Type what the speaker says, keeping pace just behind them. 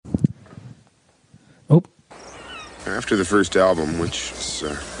After the first album, which is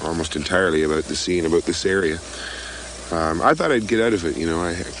almost entirely about the sea and about this area, I thought I'd get out of it. You know,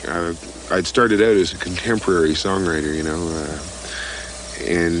 I'd started out as a contemporary songwriter, you know,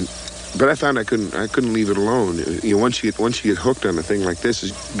 but I found I couldn't leave it alone. You know, once you get hooked on a thing like this,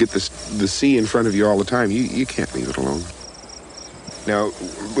 is get the sea in front of you all the time. You can't leave it alone. Now,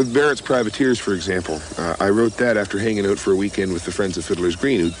 with Barrett's Privateers, for example, I wrote that after hanging out for a weekend with the Friends of Fiddler's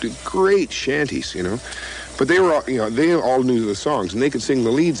Green, who did great shanties, you know. But they were all, you know, they all knew the songs, and they could sing the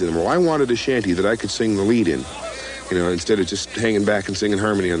leads in them. Well, I wanted a shanty that I could sing the lead in, you know, instead of just hanging back and singing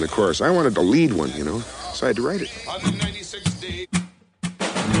harmony on the chorus. I wanted the lead one, you know, so I had to write it. On the 96th day.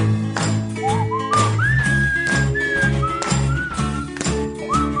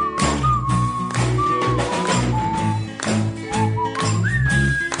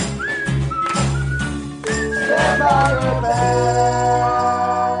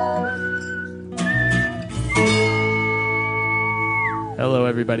 Hello,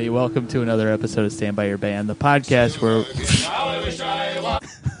 everybody. Welcome to another episode of Stand By Your Band, the podcast where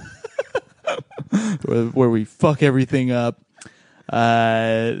we fuck everything up.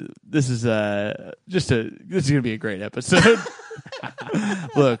 This is gonna be a great episode.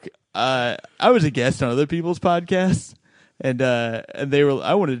 Look, I was a guest on other people's podcasts, and they were.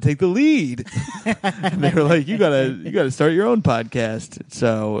 I wanted to take the lead. And they were like, "You gotta start your own podcast."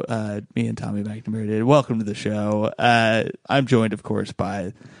 So me and Tommy McNamara did. Welcome to the show. I'm joined, of course,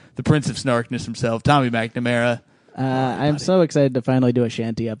 by the Prince of Snarkness himself, Tommy McNamara. I'm so excited to finally do a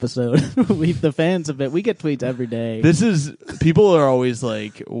shanty episode. The fans of it, we get tweets every day. People are always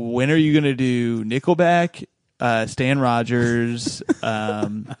like, "When are you gonna do Nickelback?" Stan Rogers,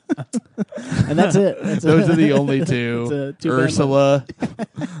 and that's it. Those are the only two. Ursula.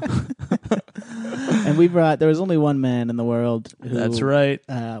 And there was only one man in the world who that's right.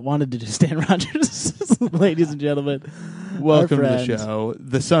 Wanted to do Stan Rogers. Ladies and gentlemen, welcome to the show.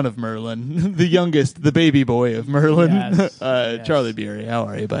 The son of Merlin, the youngest, the baby boy of Merlin. Yes. Charlie Beery, how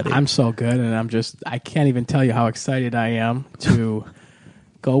are you, buddy? I'm so good, and I can't even tell you how excited I am to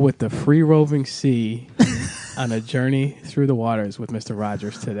go with the free roving sea on a journey through the waters with Mr.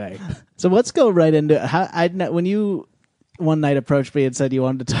 Rogers today. So let's go right into when you one night approached me and said you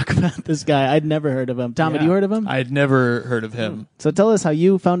wanted to talk about this guy. I'd never heard of him. Tom, had you heard of him? I'd never heard of him. So tell us how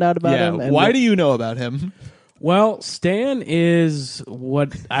you found out about him. And why do you know about him? Well, Stan is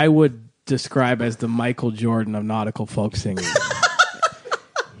what I would describe as the Michael Jordan of nautical folk singing.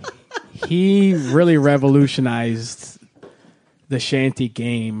 He really revolutionized the shanty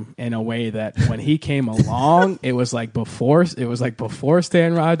game in a way that when he came along, it was like before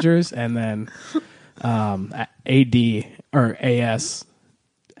Stan Rogers, and then AD or AS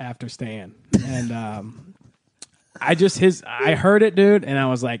after Stan. And I heard it, dude, and I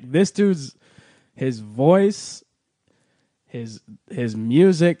was like, this dude's his voice, his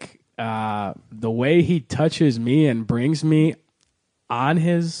music, the way he touches me and brings me on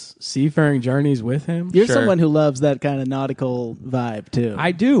his seafaring journeys with him. You're someone who loves that kind of nautical vibe too.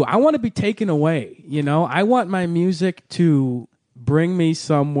 I do. I want to be taken away. You know, I want my music to bring me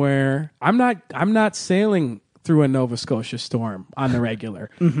somewhere. I'm not sailing through a Nova Scotia storm on the regular.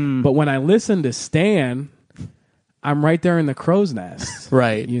 Mm-hmm. But when I listen to Stan, I'm right there in the crow's nest.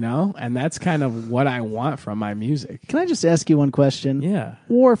 Right. You know? And that's kind of what I want from my music. Can I just ask you one question? Yeah.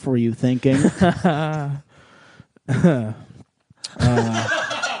 Wharf, were you thinking?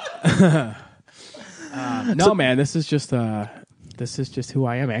 No, man, this is just who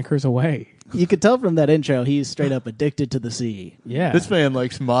I am. Anchors Aweigh. You could tell from that intro, he's straight up addicted to the sea. Yeah. This man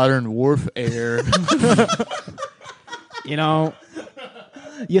likes modern wharf air. You know,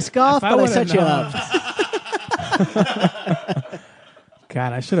 you scoff, but I set you up.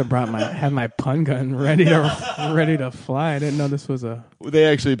 God, I should have had my pun gun ready to fly. I didn't know this was a. They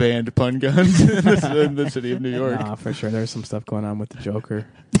actually banned pun guns in the city of New York. Nah, for sure. There's some stuff going on with the Joker.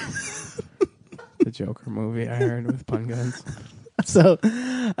 The Joker movie, I heard, with pun guns. So,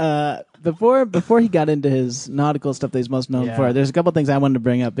 before he got into his nautical stuff that he's most known for, there's a couple things I wanted to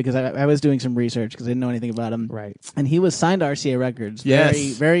bring up because I was doing some research because I didn't know anything about him. Right. And he was signed to RCA Records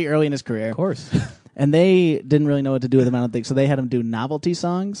very, very early in his career. Of course. And they didn't really know what to do with him, I don't think. So they had him do novelty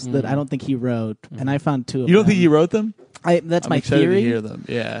songs that I don't think he wrote. And I found two of them. You don't think he wrote them? That's my theory. To hear them.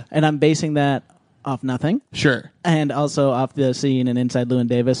 Yeah. And I'm basing that off nothing. Sure. And also off the scene in Inside Llewyn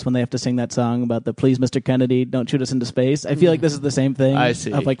Davis when they have to sing that song about the "Please, Mr. Kennedy, don't shoot us into space." I feel like this is the same thing. I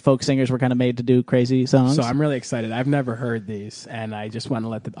see. Of like folk singers were kind of made to do crazy songs. So I'm really excited. I've never heard these, and I just want to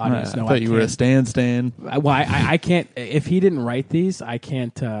let the audience know. I thought you were a Stan. Well, I can't. If he didn't write these, I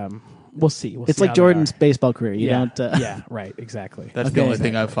can't. we'll see. It's see like how they Jordan's are. baseball career. You Yeah, don't. yeah, right, exactly. That's the only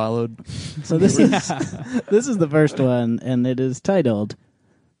thing I've followed. So this is the first one, and it is titled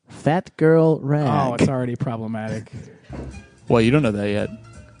 "Fat Girl Rag." Oh, it's already problematic. Well, you don't know that yet.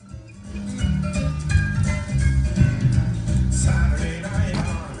 Saturday night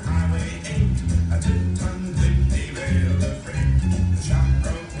on Highway 8, a 2-ton big derailed the freight. The shop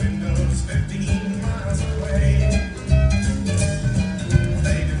broke windows 15 miles away.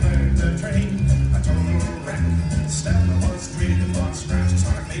 They declared the train a total wreck. Stella was treated for scratches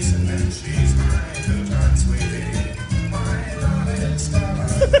on her face, and then she's my 2-ton sweetie. My darling Stella.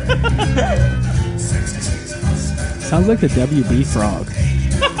 66 Mustangs. Sounds like the WB frog.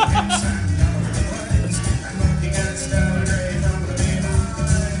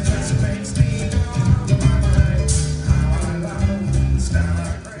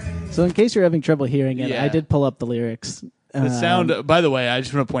 So in case you're having trouble hearing it, Yeah. I did pull up the lyrics. The sound. By the way, I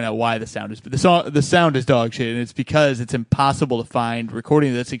just want to point out why the sound is. The sound is dog shit, and it's because it's impossible to find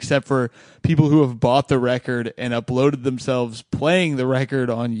recording this except for people who have bought the record and uploaded themselves playing the record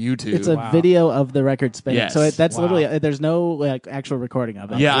on YouTube. It's a video of the record spinning. Yes. So that's Wow. literally there's no like actual recording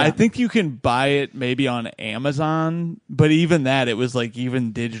of it. Yeah, I think you can buy it maybe on Amazon, but even that, it was like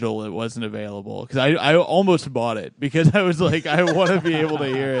even digital, it wasn't available. Because I almost bought it because I was like, I want to be able to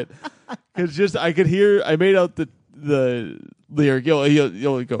hear it. Because just I could hear, I made out the lyric.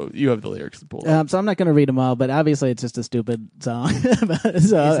 You'll go. You have the lyrics pulled up. So I'm not going to read them all, but obviously it's just a stupid song. So,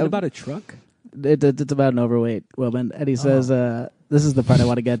 Is it about a truck? It's about an overweight woman, and he says, "This is the part I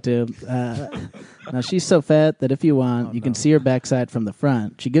want to get to." Now she's so fat that if you want, you can see her backside from the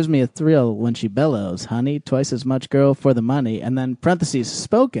front. She gives me a thrill when she bellows, "Honey, twice as much girl for the money." And then parentheses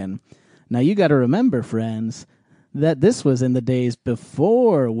spoken. Now you got to remember, friends, that this was in the days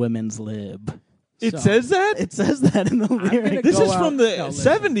before women's lib. It says that? It says that in the lyric. This go is from the out- no,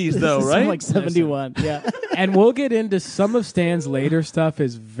 70s, though, This is right? from like 71. Yeah. And we'll get into some of Stan's later stuff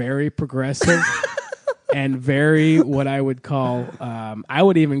is very progressive and very what I would call I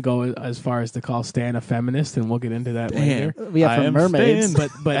would even go as far as to call Stan a feminist, and we'll get into that later. Yeah, I from am Mermaids. Stan,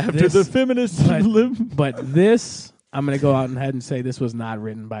 But after this- the feminists live. But this, I'm going to go out ahead and say this was not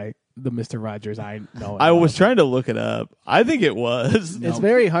written by the Mr. Rogers I know. I was trying to look it up. I think it was. It's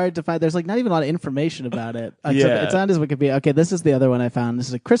very hard to find. There's like not even a lot of information about it. Yeah. It's on his Wikipedia. Okay, this is the other one I found. This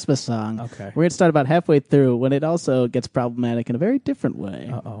is a Christmas song. Okay. We're going to start about halfway through when it also gets problematic in a very different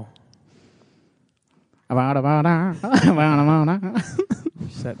way. Uh-oh. You're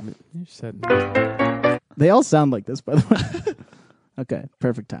setting They all sound like this, by the way. Okay,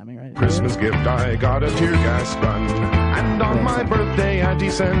 perfect timing, right? Christmas gift, I got a tear gas gun. And on my birthday, Auntie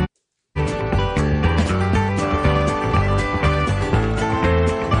sent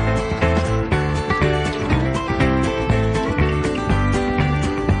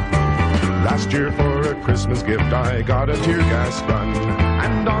last year for a Christmas gift, I got a tear gas gun.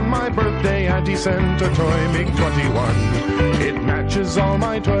 And on my birthday, Auntie sent a toy MiG-21. It matches all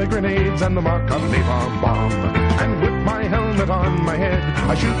my toy grenades and the mock-up napalm bomb. And with my helmet on my head,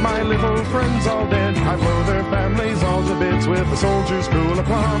 I shoot my little friends all dead. I blow their families all to bits with a soldier's cool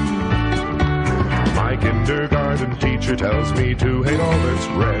aplomb. My kindergarten teacher tells me to hate all that's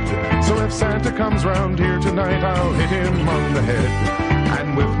red. So if Santa comes round here tonight, I'll hit him on the head.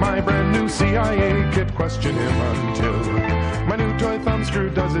 And with my brand new CIA kit, question him until my new toy thumb screw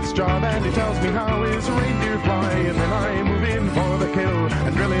does its job, and he tells me how his reindeer fly. And then I move in for the kill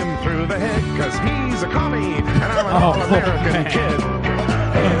and drill him through the head, 'cause he's a commie and I'm an all-American kid.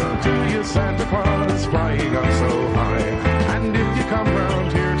 Hail to you, Santa Claus, flying up so high. And if you come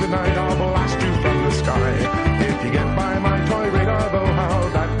round here tonight, I'll blast you from the sky. If you get by my toy radar, though, how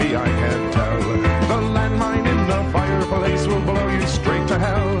that be, I can't tell. The landmine in the fireplace will blow you straight to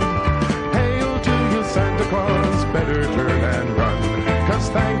hell. Hail to you, Santa Claus, better turn and run. 'Cause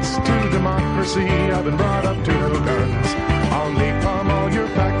thanks to democracy, I've been brought up to no guns. I'll napalm all your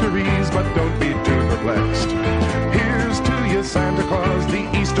factories, but don't be too perplexed. Here's to you, Santa Claus, the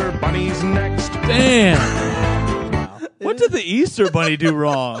Easter Bunny's next. Damn. What did the Easter Bunny do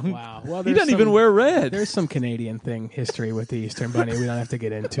wrong? Wow. Well, He there's doesn't even some- wear red. There's some Canadian history with the Eastern Bunny we don't have to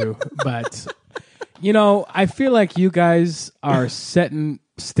get into. But, you know, I feel like you guys are setting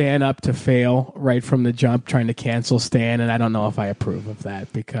Stan up to fail right from the jump, trying to cancel Stan, and I don't know if I approve of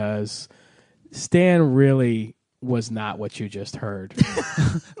that because Stan really was not what you just heard.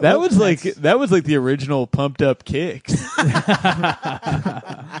 That was like the original Pumped Up Kicks.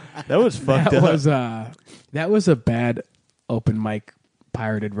 That was fucked up. That was a bad open mic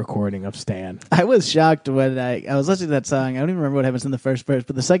pirated recording of Stan. I was shocked when I was listening to that song. I don't even remember what happens in the first verse,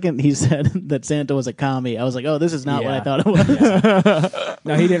 but the second he said that Santa was a commie, I was like, oh, this is not what I Yeah. thought it was.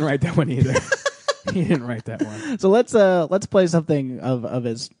 No, he didn't write that one either. He didn't write that one. So let's play something of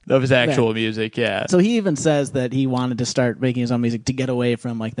his. Of his actual music, yeah. So he even says that he wanted to start making his own music to get away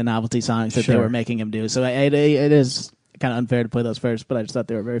from like the novelty songs that they Sure. were making him do. So it is kind of unfair to play those first, but I just thought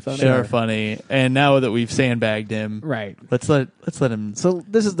they were very funny. They are funny. And now that we've sandbagged him, Right. let's let him So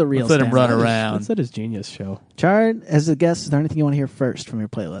this is the real. let's let him Stan. run around. Let's let his genius show. Chard, as a guest, is there anything you want to hear first from your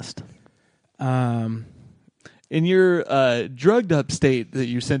playlist? In your drugged up state that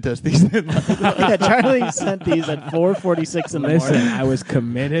you sent us these Yeah, Charlie sent these at 4:46 in the Listen, morning. I was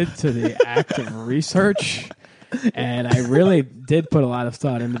committed to the act of research, and I really did put a lot of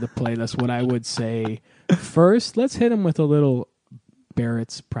thought into the playlist. What I would say first, let's hit him with a little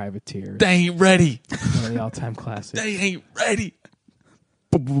Barrett's Privateers. They ain't ready. One of the all-time classics. They ain't ready.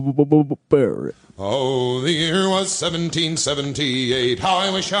 Oh, the year was 1778. How I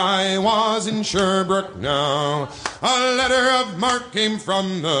wish I was in Sherbrooke now. A letter of marque came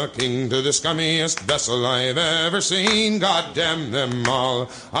from the king to the scummiest vessel I've ever seen. God damn them all.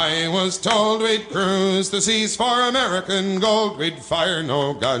 I was told we'd cruise the seas for American gold. We'd fire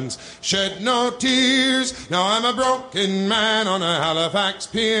no guns, shed no tears. Now I'm a broken man on a Halifax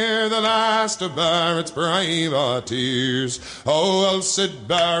pier, the last of Barrett's privateers. Oh, Elcid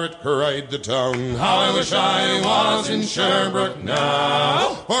Barrett, cried the town, how I wish I was in Sherbrooke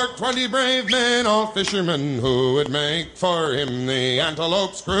now. For 20 brave men, all fishermen, who would make for him the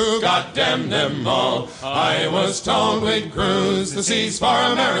Antelope's crew. God damn them all. I was told we'd cruise the seas for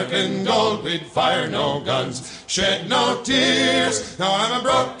American gold. We'd fire no guns, shed no tears. Now I'm a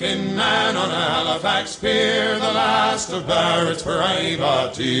broken man on a Halifax pier, the last of Barrett's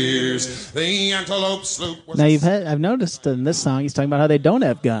privateers. The Antelope sloop was... Now I've noticed in this song he's talking about how they don't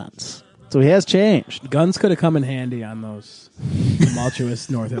have guns, so he has changed. Guns could have come in handy on those tumultuous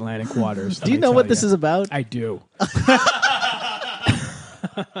North Atlantic waters. Do you know what this is about? I do.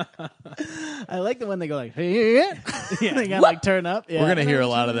 I like the when they go like, they gotta like turn up. Yeah. We're gonna hear a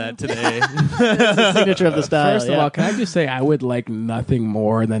lot of that today. It's the signature of the style. First of all, can I just say I would like nothing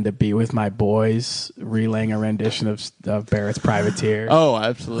more than to be with my boys relaying a rendition of Barrett's Privateers. Oh,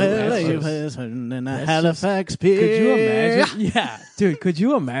 absolutely. in a Halifax pier. Could you imagine? Yeah, dude. Could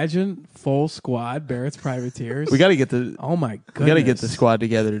you imagine full squad Barrett's Privateers? We got to get the Oh my goodness. we got to get the squad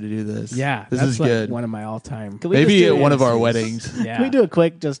together to do this. Yeah, this that's is like good. One of my all-time. Can we Maybe just do at one of our fantasies. weddings. Yeah. Can we do a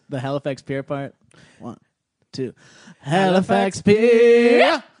quick, just the Halifax pier part? 1, 2. Halifax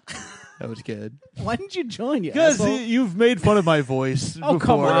pier. That was good. Why didn't you join? You Because asshole? you've made fun of my voice Oh, before.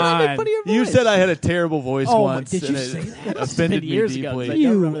 come on. Made fun of your You voice. said I had a terrible voice Oh, once. did you and say it that? offended been me years ago, deeply. so I don't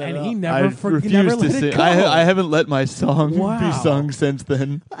You remember that and at he all. never I you never refuse let to it sing. go. I haven't let my song Wow. be sung since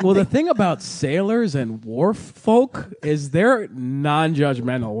then. Well, the thing about sailors and wharf folk is they're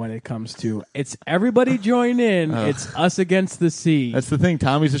non-judgmental when it comes to it's everybody join in, it's us against the sea. That's the thing.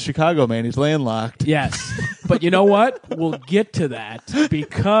 Tommy's a Chicago man. He's landlocked. Yes, but you know what? We'll get to that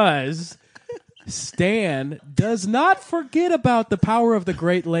because Stan does not forget about the power of the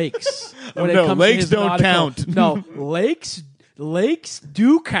Great Lakes. When it No, comes lakes to his don't nautical- count. No, lakes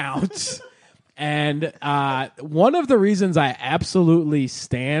do count. And one of the reasons I absolutely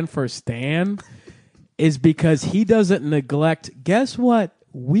stand for Stan is because he doesn't neglect. Guess what?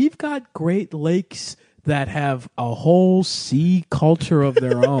 We've got Great Lakes that have a whole sea culture of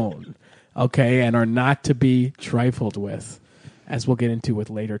their own, okay, and are not to be trifled with, as we'll get into with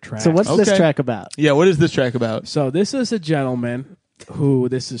later tracks. So what's this Okay. track about? Yeah, what is this track about? So this is a gentleman who,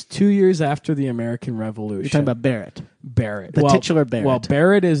 this is 2 years after the American Revolution. You're talking about Barrett. Barrett. The titular Barrett. Well,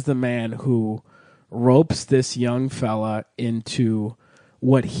 Barrett is the man who ropes this young fella into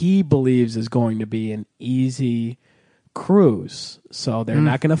what he believes is going to be an easy cruise. So they're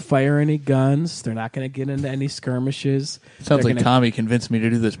not going to fire any guns. They're not going to get into any skirmishes. Sounds They're like gonna- Tommy convinced me to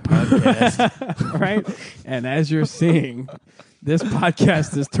do this podcast. right? And as you're seeing, this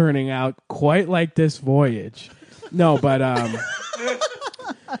podcast is turning out quite like this voyage. No, but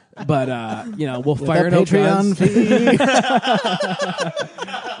you know, we'll fire That no Patreon guns.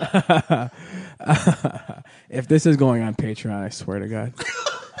 If this is going on Patreon, I swear to God.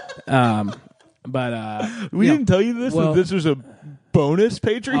 We you know, didn't tell you this. well- that this was a bonus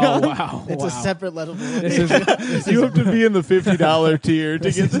Patreon. oh wow, It's wow. a separate level. This is You have to be in the $50 tier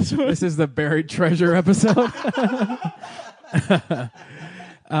to get this one. this is the buried treasure episode.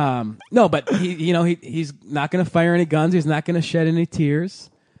 No, but he's not going to fire any guns. He's not going to shed any tears.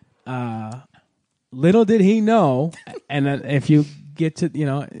 Little did he know, and then if you get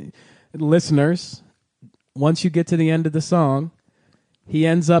to listeners, once you get to the end of the song, He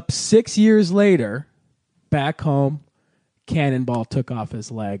ends up 6 years later back home. Cannonball took off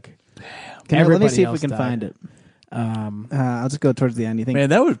his leg. Let me see if we can find it. I'll just go towards the end. You think?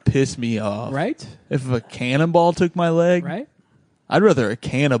 Man, that would piss me off. Right? If a cannonball took my leg, Right? I'd rather a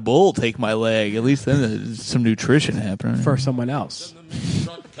cannibal take my leg. At least then there's some nutrition happening. For someone else.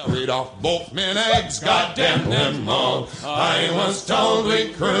 Carried off both men eggs, goddamn them all. I was told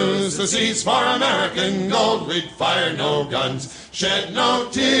we'd cruise the seas for American gold. We'd fire no guns, shed no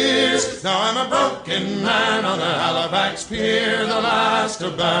tears. Now I'm a broken man on the Halifax pier, the last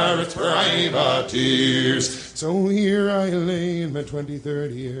of Barrett's privateers. So here I lay in my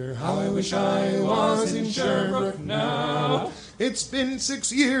 23rd year. How I wish I was in Sherbrooke now. It's been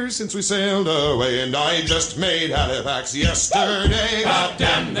 6 years since we sailed away, and I just made Halifax yesterday.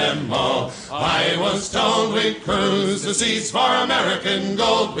 Goddamn them all. I was told we'd cruise the seas for American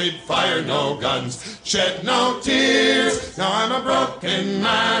gold. We'd fire no guns, shed no tears. Now I'm a broken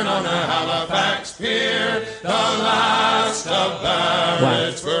man on a Halifax pier, the last of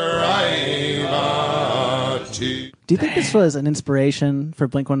Barrett's variety. Do you think this was an inspiration for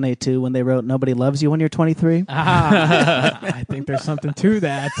Blink-182 when they wrote "Nobody Loves You When You're 23"? I think there's something to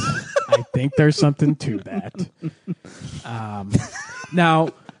that. Now,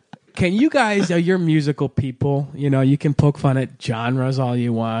 can you guys, you're musical people, you can poke fun at genres all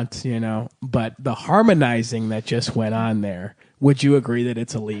you want, but the harmonizing that just went on there, would you agree that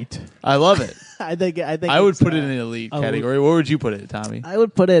it's elite? I love it. I think I would put it in an elite category. Where would you put it, Tommy? I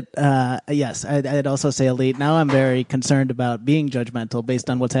would put it, yes, I'd also say elite. Now I'm very concerned about being judgmental based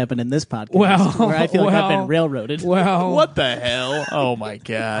on what's happened in this podcast, where I feel like I've been railroaded. Well, What the hell? Oh, my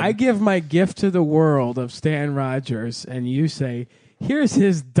God. I give my gift to the world of Stan Rogers, and you say, here's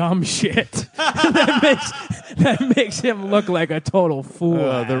his dumb shit. that makes him look like a total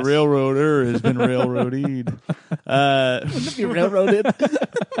fool. The railroader has been railroaded. Wouldn't it be railroaded?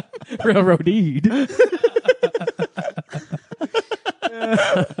 Railroaded.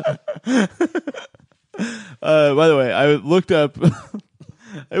 By the way, I looked up.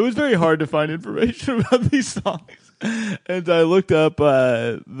 It was very hard to find information about these songs, and I looked up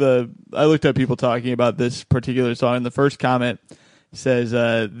people talking about this particular song. And the first comment says,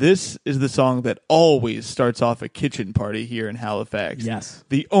 "This is the song that always starts off a kitchen party here in Halifax. Yes,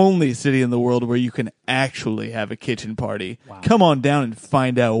 the only city in the world where you can actually have a kitchen party. Wow. Come on down and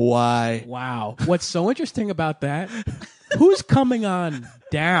find out why." Wow. What's so interesting about that? Who's coming on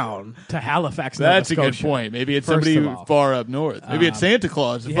down to Halifax, Nova That's Scotia? a good point. Maybe it's First somebody of all. far up north. Maybe it's Santa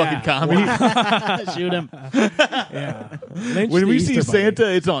Claus, the fucking commie. Shoot him. Yeah. Lynch When the we Easter see Bunny.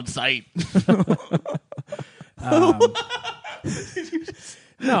 Santa, it's on site. No.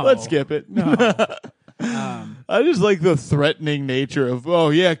 Let's skip it. No. I just like the threatening nature of,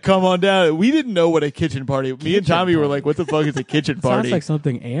 oh, yeah, come on down. We didn't know what a kitchen party. Me and Tommy were like, what the fuck is a kitchen party? Sounds like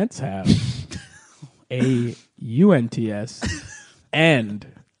something ants have. AUNTS and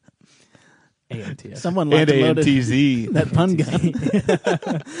ANTS. Someone and locked and loaded ANTZ. that pun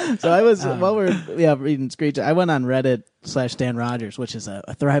gun. So I was while we're reading Screech, I went on Reddit/Stan Rogers, which is a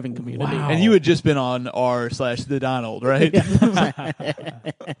thriving community. Wow. And you had just been on r/the Donald, right?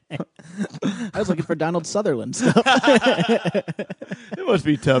 I was looking for Donald Sutherland stuff. It must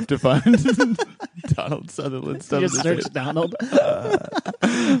be tough to find Donald Sutherland stuff. Just search Donald.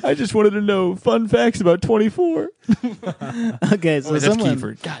 I just wanted to know fun facts about 24. Okay, so That's someone.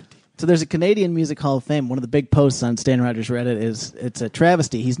 Kiefer. God. So there's a Canadian Music Hall of Fame. One of the big posts on Stan Rogers Reddit is it's a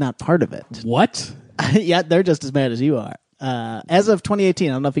travesty. He's not part of it. What? Yeah, they're just as mad as you are. As of 2018,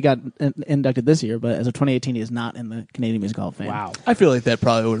 I don't know if he got inducted this year, but as of 2018, he is not in the Canadian Music Hall of Fame. Wow. I feel like that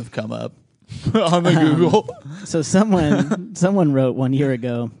probably would have come up on the Google. So someone wrote 1 year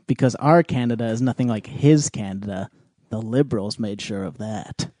ago, because our Canada is nothing like his Canada, the Liberals made sure of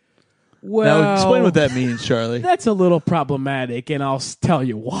that. Well, Now, explain what that means, Charlie. That's a little problematic, and I'll tell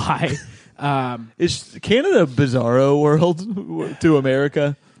you why. Is Canada a bizarro world to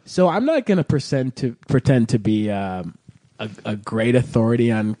America? So I'm not going to pretend to be a great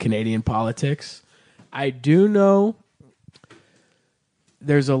authority on Canadian politics. I do know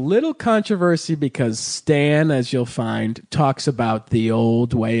there's a little controversy because Stan, as you'll find, talks about the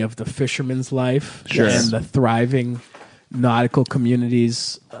old way of the fisherman's life and the thriving nautical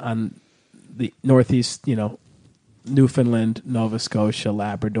communities on the northeast, Newfoundland, Nova Scotia,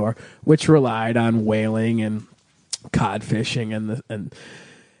 Labrador, which relied on whaling and cod fishing, and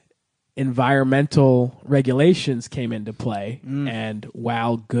environmental regulations came into play. And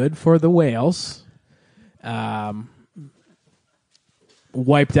while good for the whales,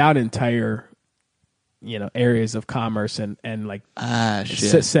 wiped out entire areas of commerce and like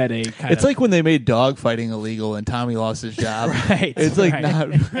shit. set a kind It's of, like when they made dog fighting illegal and Tommy lost his job. Right, It's like right. not.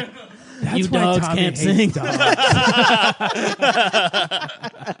 That's You why dogs Tommy can't hates sing. dogs.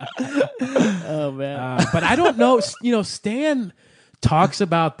 Oh man. But I don't know. Stan talks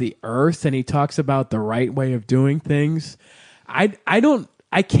about the earth and he talks about the right way of doing things. I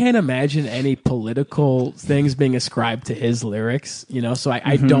can't imagine any political things being ascribed to his lyrics, so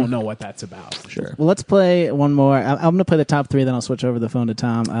I don't know what that's about. Sure. Well, let's play one more. I'm going to play the top 3, then I'll switch over the phone to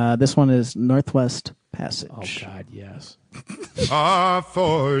Tom. This one is Northwest Passage. Oh, God, yes.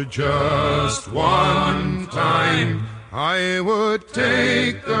 For just one time, I would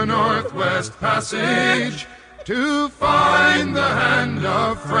take the Northwest Passage to find the hand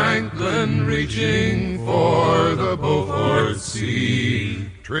of Franklin reaching for the Beaufort Sea,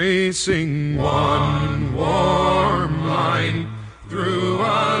 tracing one warm line through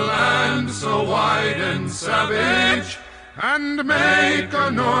a land so wide and savage, and make a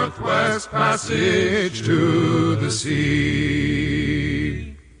Northwest Passage to the sea.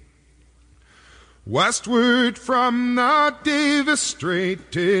 Westward from the Davis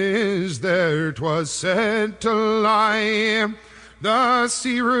Strait 'tis there 'twas said to lie, the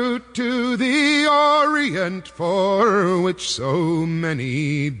sea route to the Orient for which so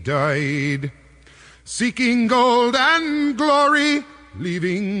many died, seeking gold and glory,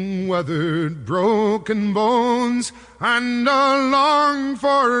 leaving weathered broken bones, and a long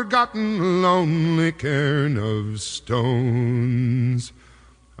forgotten lonely cairn of stones.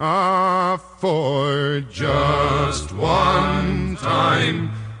 For just one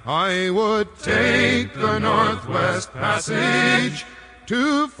time I would take the Northwest Passage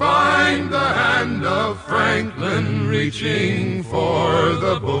to find the hand of Franklin reaching for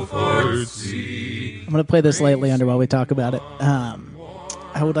the Beaufort Sea. I'm going to play this lightly under while we talk about it. I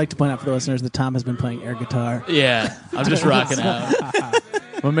would like to point out for the listeners that Tom has been playing air guitar. Yeah, I'm just rocking out.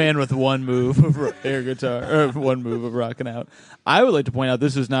 I'm a man with one move of air guitar, or one move of rocking out. I would like to point out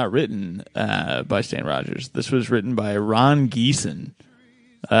this was not written by Stan Rogers. This was written by Ron Geeson.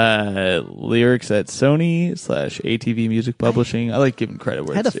 Lyrics at Sony/ATV Music Publishing. I like giving credit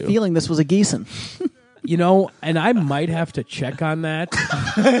where I had it's a due. feeling this was a Geeson. And I might have to check on that.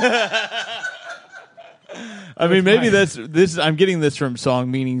 I mean, maybe this. I'm getting this from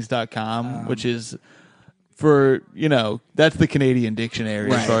songmeanings.com, which is for, that's the Canadian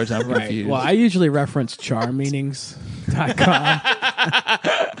dictionary as far as I'm confused. Well, I usually reference charmeanings.com.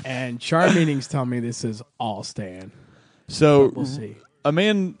 And charmeanings tell me this is all Stan. So We'll see. a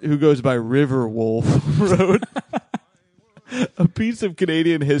man who goes by River Wolf wrote a piece of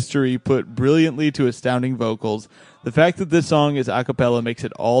Canadian history put brilliantly to astounding vocals. The fact that this song is a cappella makes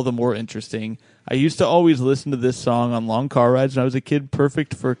it all the more interesting. I used to always listen to this song on long car rides when I was a kid,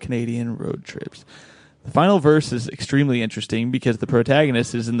 perfect for Canadian road trips. The final verse is extremely interesting because the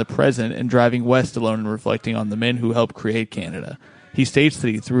protagonist is in the present and driving west alone and reflecting on the men who helped create Canada. He states that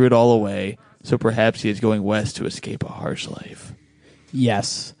he threw it all away, so perhaps he is going west to escape a harsh life.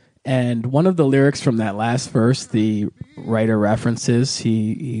 Yes. And one of the lyrics from that last verse, the writer references,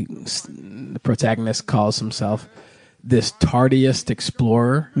 the protagonist calls himself this tardiest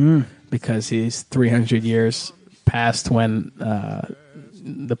explorer because he's 300 years past when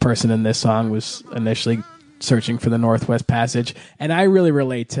the person in this song was initially searching for the Northwest Passage. And I really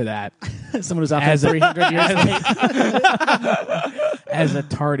relate to that. Someone who's out there 300 years late. As a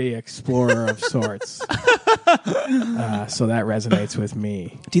tardy explorer of sorts. So that resonates with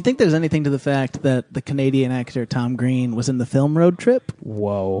me. Do you think there's anything to the fact that the Canadian actor Tom Green was in the film Road Trip?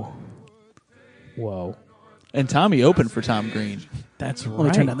 Whoa. And Tommy opened for Tom Green. That's right. Let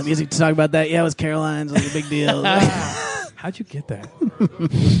me turn down the music to talk about that. Yeah, it was Caroline's. It was a big deal. How'd you get that?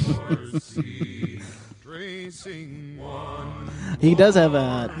 He does have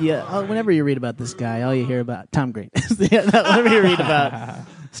a whenever you read about this guy, all you hear about Tom Green. Whenever you read about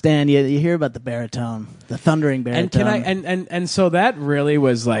Stan, you hear about the baritone, the thundering baritone. And so that really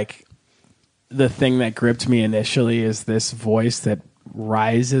was like the thing that gripped me initially is this voice that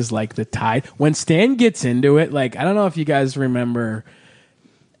rises like the tide. When Stan gets into it, like I don't know if you guys remember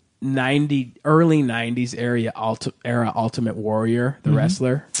early 90s era Ultimate Warrior, the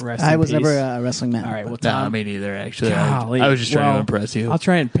wrestler. Rest I in was peace. never a wrestling man. All right, well, No, Tom, me neither, actually. golly. I was just trying Well, to impress you. I'll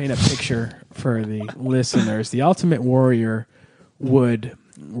try and paint a picture for the listeners. The Ultimate Warrior would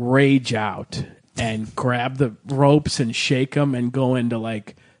rage out and grab the ropes and shake them and go into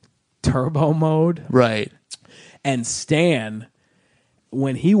like turbo mode. Right. And Stan,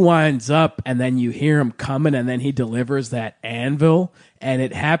 when he winds up and then you hear him coming and then he delivers that anvil and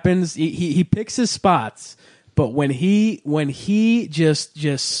it happens, he picks his spots, But when he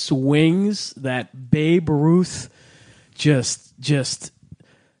just swings that Babe Ruth just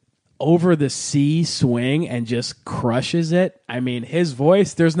over the sea swing and just crushes it. I mean, his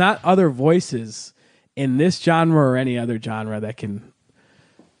voice, there's not other voices in this genre or any other genre that can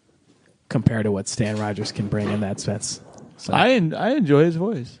compare to what Stan Rogers can bring in that sense. So. I enjoy his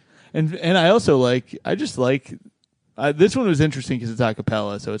voice. And I also like this one was interesting because it's a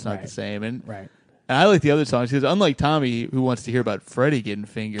cappella, so it's not Right. the same. And Right. And I like the other songs because unlike Tommy, who wants to hear about Freddie getting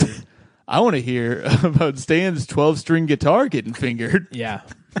fingered, I want to hear about Stan's 12-string guitar getting fingered. Yeah.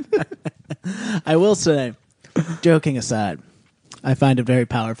 I will say, joking aside, I find it very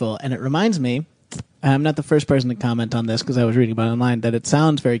powerful, and it reminds me, I'm not the first person to comment on this because I was reading about it online, that it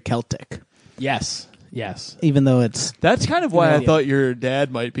sounds very Celtic, Yes. even though it's... That's kind of why I Yeah. thought your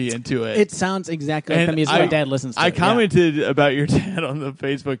dad might be into it. It sounds exactly like And the music my dad listens to. I yeah. commented about your dad on the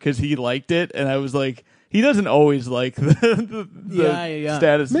Facebook because he liked it, and I was like, he doesn't always like the Yeah.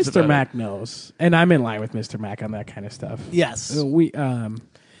 status. Mr. Mac knows, and I'm in line with Mr. Mac on that kind of stuff. Yes.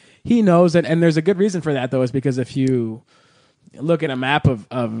 He knows it, and there's a good reason for that, though, is because if you look at a map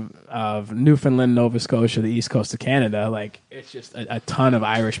of Newfoundland, Nova Scotia, the east coast of Canada, like it's just a ton of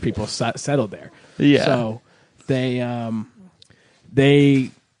Irish people settled there. Yeah. So they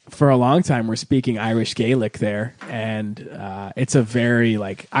for a long time were speaking Irish Gaelic there, and it's a very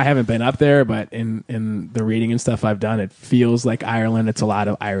like I haven't been up there, but in the reading and stuff I've done, it feels like Ireland. It's a lot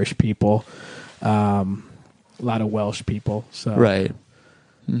of Irish people, a lot of Welsh people. So Right.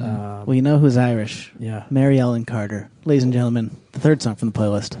 Well, you know who's Irish? Yeah. Mary Ellen Carter. Ladies and gentlemen, the third song from the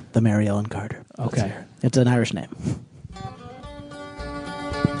playlist, the Mary Ellen Carter. Okay. It's an Irish name.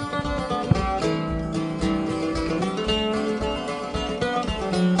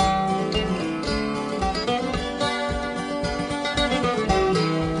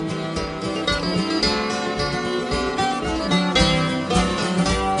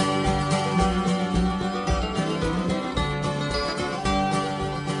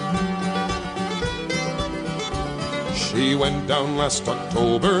 She went down last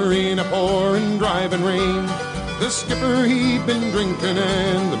October in a pouring, driving rain. The skipper, he'd been drinking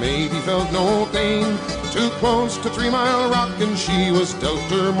and the mate, he felt no pain. Too close to 3 Mile Rock and she was dealt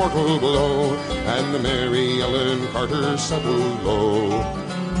her mortal blow, and the Mary Ellen Carter settled low.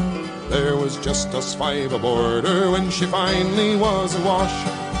 There was just us 5 aboard her when she finally was awash.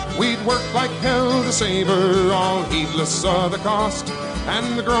 We'd worked like hell to save her, all heedless of the cost.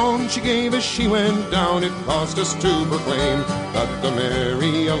 And the groan she gave as she went down, it caused us to proclaim that the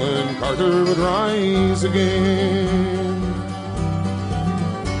Mary Ellen Carter would rise again.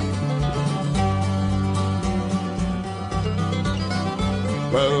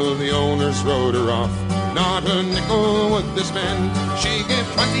 Well, the owners rode her off, not a nickel would they spend. She gave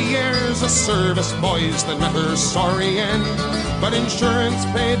 20 years of service, boys, that met her sorry end. But insurance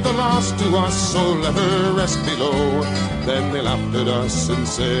paid the loss to us, so let her rest below. Then they laughed at us and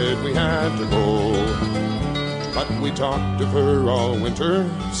said we had to go. But we talked of her all winter,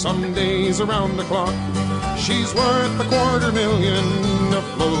 some days around the clock. She's worth $250,000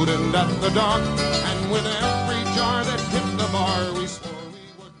 afloat and at the dock. And with every jar that hit the bar, we swore we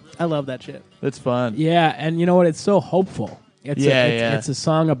would... I love that shit. That's fun. Yeah, and you know what? It's so hopeful. It's it's a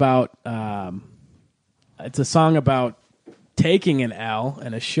song about taking an L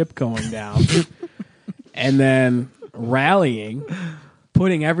and a ship going down, and then rallying,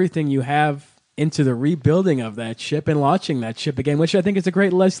 putting everything you have into the rebuilding of that ship and launching that ship again, which I think is a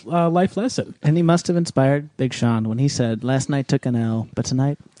great life lesson. And he must have inspired Big Sean when he said, "Last night took an L, but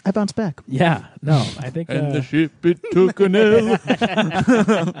tonight I bounced back." Yeah, no, I think... And the ship, it took an L.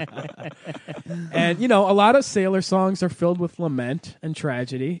 And, you know, a lot of sailor songs are filled with lament and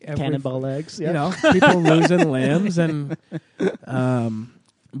tragedy. Cannonball legs. You know, people losing limbs. And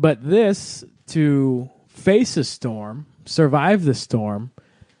but this, to face a storm, survive the storm,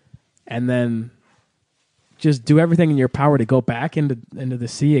 and then just do everything in your power to go back into the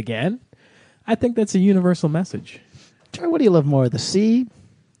sea again, I think that's a universal message. Troy, what do you love more, the sea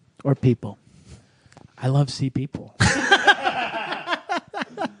or people? I love sea people.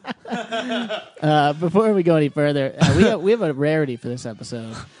 Before we go any further, we have a rarity for this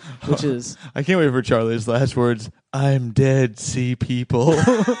episode, which is I can't wait for Charlie's last words. I'm dead, sea people.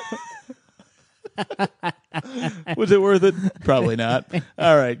 Was it worth it? Probably not.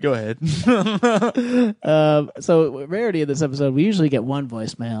 All right, go ahead. so rarity of this episode. We usually get one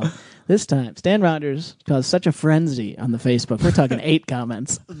voicemail. This time, Stan Rogers caused such a frenzy on the Facebook. We're talking 8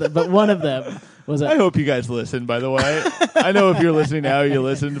 comments, but one of them Was I it? hope you guys listen, by the way. I know if you're listening now, you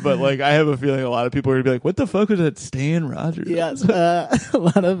listened, but like I have a feeling a lot of people are going to be like, what the fuck was that Stan Rogers? Yes, a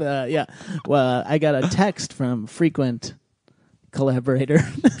lot of yeah. Well, I got a text from frequent collaborator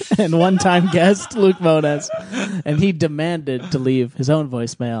and one-time guest Luke Monas, and he demanded to leave his own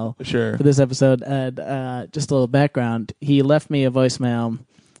voicemail Sure. for this episode. And just a little background: he left me a voicemail,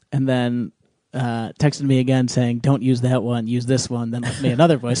 and then texted me again saying, "Don't use that one, use this one." Then left me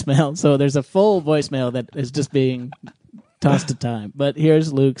another voicemail. So there's a full voicemail that is just being tossed to time. But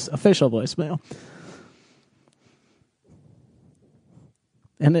here's Luke's official voicemail.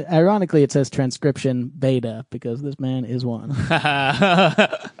 And ironically, it says transcription beta because this man is one. How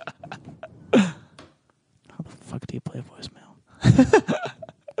the fuck do you play a voicemail?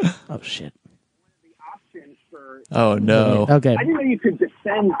 Oh, shit. Oh, no. Okay. I didn't know you could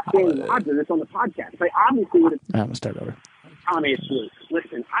defend Stan Rogers. It's on the podcast. I obviously would have. I'm going to start over. Tommy, it's Luke.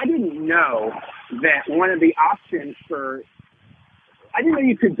 Listen, I didn't know that one of the options for. I didn't know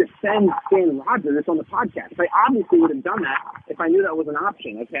you could defend Stan Rogers. It's on the podcast. I obviously would have done that if I knew that was an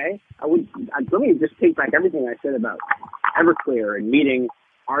option. Okay, let me just take back everything I said about Everclear and meeting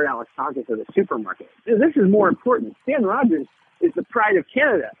Art Alexakis at the supermarket. This is more important. Stan Rogers is the pride of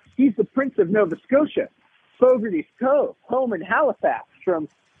Canada. He's the Prince of Nova Scotia, Fogarty's Cove, home in Halifax, from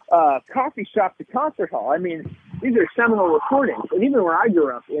coffee shop to concert hall. I mean, these are seminal recordings. And even where I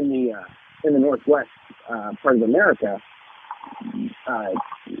grew up in the Northwest part of America,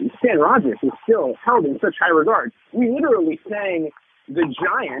 Stan Rogers is still held in such high regard. We literally sang The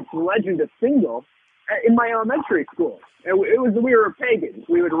Giant, Legend of Single, in my elementary school. We were pagans.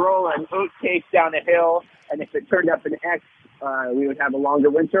 We would roll an oat cake down a hill, and if it turned up an X, we would have a longer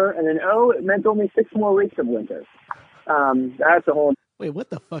winter, and an O, it meant only 6 more weeks of winter. That's a whole... Wait,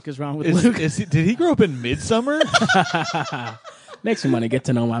 what the fuck is wrong with Luke? Did he grow up in Midsummer? Makes me want to get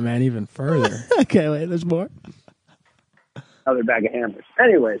to know my man even further. Okay, wait, there's more. other bag of hammers.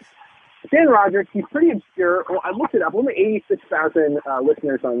 Anyways, Stan Rogers, he's pretty obscure. Well, I looked it up. Only 86,000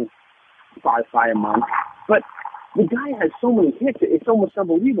 listeners on Spotify a month. But the guy has so many hits, it's almost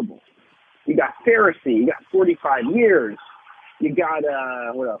unbelievable. You got Pharisee, you got 45 Years, you got,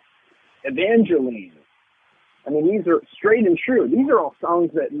 what else? Evangeline. I mean, these are Straight and True. These are all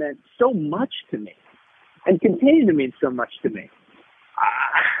songs that meant so much to me and continue to mean so much to me.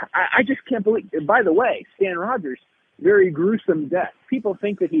 I just can't believe. By the way, Stan Rogers, very gruesome death. People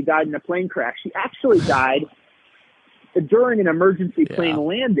think that he died in a plane crash. He actually died during an emergency plane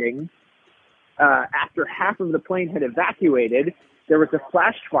landing. After half of the plane had evacuated, there was a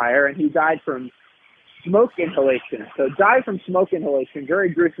flash fire, and he died from smoke inhalation. So died from smoke inhalation, very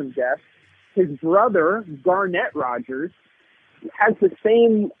gruesome death. His brother, Garnett Rogers, has the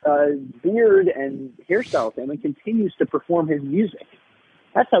same beard and hairstyle as him and continues to perform his music.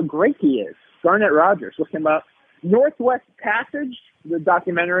 That's how great he is. Garnett Rogers. Look him up. Northwest Passage, the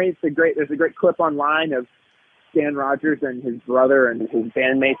documentary. There's a great clip online of Stan Rogers and his brother and his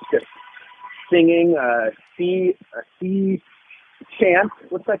bandmates just singing a sea chant.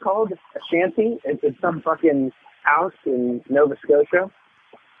 What's that called? A shanty? It's some fucking house in Nova Scotia.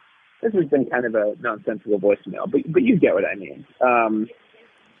 This has been kind of a nonsensical voicemail, but you get what I mean.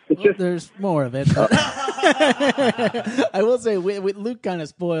 It's just there's more of it. I will say, Luke kind of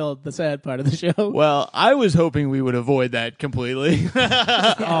spoiled the sad part of the show. Well, I was hoping we would avoid that completely.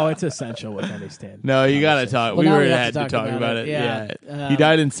 Oh, it's essential with any stand. No, you got to talk. Well, we now already we have had to to talk talk about about it. it. Yeah. He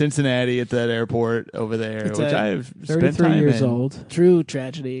died in Cincinnati at that airport over there, It's which a I have spent 33 time years in. old. True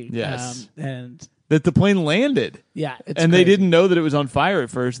tragedy. Yes. And That the plane landed. yeah, it's And they crazy. didn't know that it was on fire at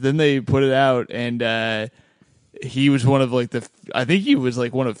first. Then they put it out, and he was one of I think he was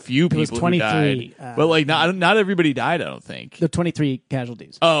like one of few was people who 23, died. But like not everybody died, I don't think. the 23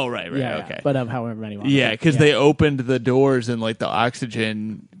 casualties. Oh, right, yeah, okay. But of however many. Yeah, because they opened the doors and like the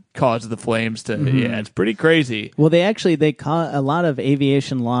oxygen caused the flames to. Yeah, it's pretty crazy. Well, they caught a lot of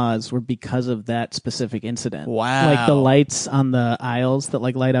aviation laws were because of that specific incident. Wow. Like the lights on the aisles that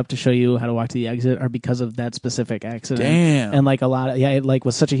like light up to show you how to walk to the exit are because of that specific accident. Damn. And like a lot of it like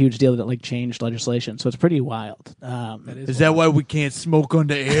was such a huge deal that it like changed legislation. So it's pretty wild. Is that why we can't smoke on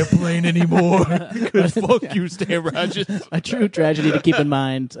the airplane anymore? Because fuck you, Stan Rogers. A true tragedy to keep in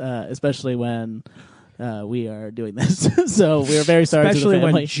mind, especially when we are doing this. So we're very sorry Especially to the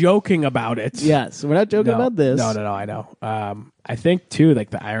family. when joking about it. Yes, we're not joking about this. No, I know. I think, too, like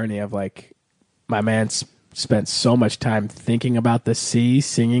the irony of, like, my man spent so much time thinking about the sea,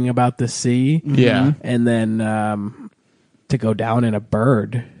 singing about the sea. Yeah. And then to go down in a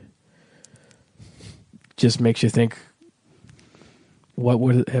bird just makes you think, what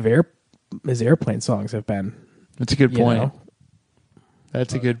would his airplane songs have been? That's a good You point. know?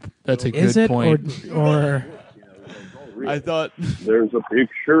 That's a good Is it point. or I thought There's a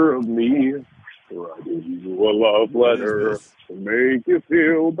picture of me writing you a love letter to make you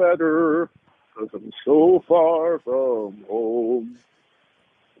feel better, 'cause I'm so far from home.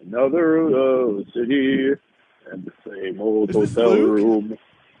 Another city and the same old Is this hotel Luke? room.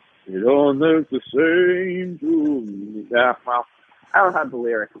 You don't look the same to me. Yeah, well, I don't have the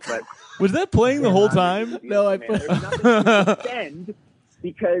lyrics, but was that playing the whole time? No, I man, there's nothing to defend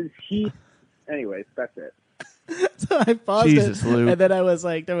because he. Anyways, that's it. So I paused Jesus, it, Luke. and then I was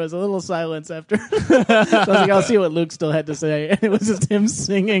like, there was a little silence after. So I was like, I'll see what Luke still had to say, and it was just him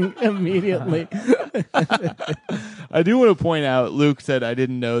singing immediately. I do want to point out, Luke said I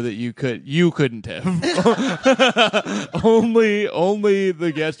didn't know that you couldn't have. only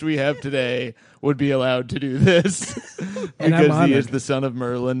the guest we have today would be allowed to do this And I'm because he honored. is the son of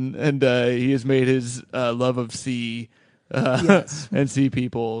Merlin and he has made his love of sea and sea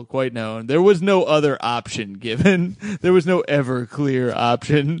people quite known. There was no other option given. There was no ever clear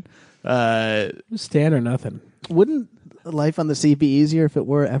option. Stan or nothing? Wouldn't life on the sea be easier if it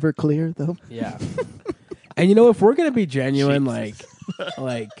were ever clear, though? Yeah. And you know, if we're gonna be genuine, like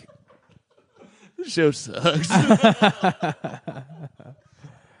This show sucks.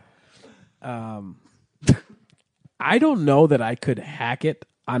 I don't know that I could hack it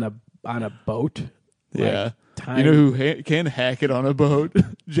on a boat. Yeah. Time. You know who can hack it on a boat?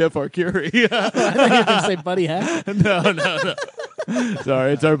 Jeff Arcuri. I thought you were going to say Buddy Hack. No.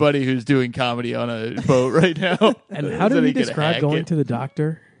 Sorry, it's our buddy who's doing comedy on a boat right now. And how So did he could describe hack going it. to the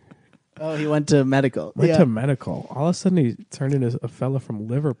doctor? Oh, he went to medical. Went Yeah. to medical. All of a sudden, he turned into a fella from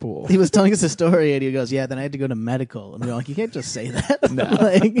Liverpool. He was telling us a story, and he goes, "Yeah, then I had to go to medical." And we were like, "You can't just say that." No,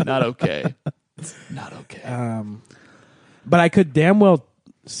 Like- not okay. Not okay. But I could damn well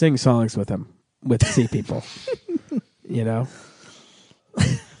sing songs with him, with sea people. You know?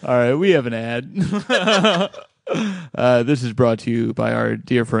 All right, we have an ad. This is brought to you by our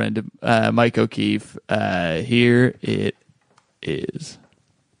dear friend Mike O'Keefe. Here it is.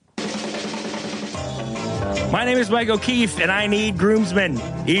 My name is Mike O'Keefe, and I need groomsmen.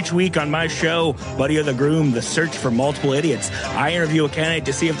 Each week on my show, Buddy of the Groom, The Search for Multiple Idiots, I interview a candidate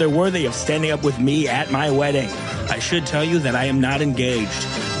to see if they're worthy of standing up with me at my wedding. I should tell you that I am not engaged.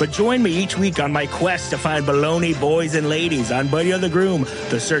 But join me each week on my quest to find baloney boys and ladies on Buddy of the Groom,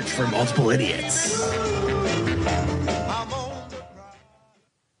 The Search for Multiple Idiots.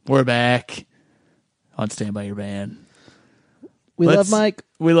 We're back on Stand By Your Band. We love Mike.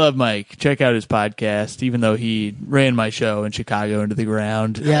 We love Mike. Check out his podcast, even though he ran my show in Chicago into the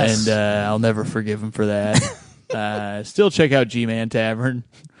ground. Yes. And I'll never forgive him for that. Still check out G-Man Tavern.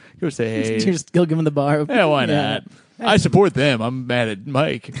 Go say hey. You're still giving the bar. Yeah, why not? I support them. I'm mad at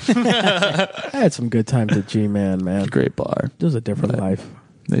Mike. I had some good times at G-Man, man. Great bar. It was a different life.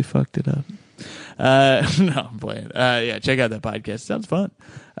 They fucked it up. No, I'm playing. Yeah, check out that podcast. Sounds fun.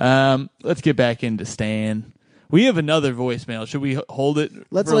 Let's get back into Stan. We have another voicemail. Should we hold it?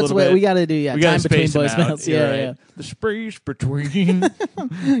 Let's for a little wait. bit? We got to do We time gotta between space 'em out. voicemails. You're Yeah, right. yeah. The space between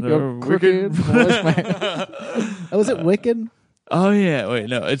Your crooked voicemail. Oh, was it Wicked? Oh yeah, wait,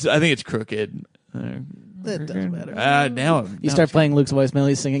 no, I think it's crooked. That doesn't matter. Now You start playing Luke's voicemail.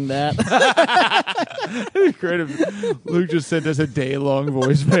 He's singing that. Creative. Luke just sent us a day-long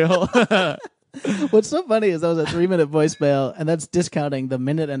voicemail. What's so funny is that was a 3-minute voicemail, and that's discounting the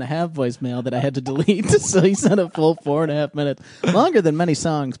 1.5-minute voicemail that I had to delete. So he sent a full 4.5 minutes, longer than many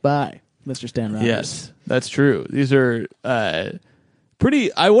songs by Mr. Stan Rogers. Yes, that's true. These are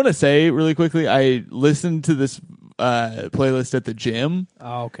pretty. I want to say really quickly. I listened to this playlist at the gym,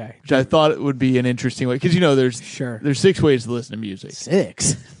 Oh, okay. which I thought it would be an interesting way because there's Sure. there's 6 ways to listen to music.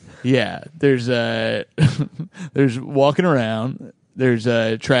 6. Yeah, there's there's walking around. There's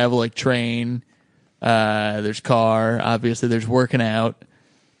travel like train. There's car. Obviously, there's working out.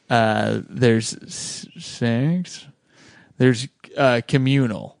 There's sex. There's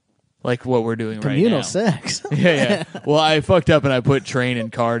communal, like what we're doing Communal right now. sex. Yeah. Well, I fucked up and I put train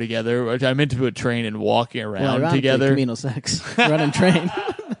and car together. Which I meant to put train and walking Well, around ironically, together. communal sex. Running train.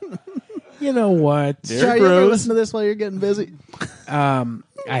 You know what? Derek Sorry, you ever Rose. listen to this while you're getting busy?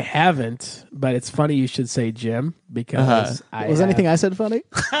 I haven't, but it's funny you should say Jim because I Was anything I said funny?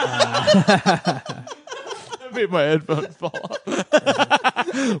 I made my headphones fall off.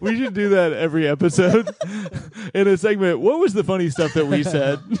 We should do that every episode in a segment. What was the funny stuff that we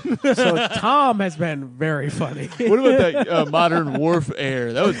said? So Tom has been very funny. What about that Modern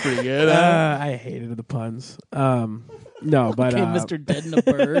Warfare? That was pretty good. I hated the puns. No, but Okay, Mr. Dead and a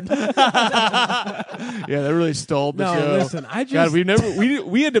Bird. Yeah, that really stalled the no, show. listen, I just God,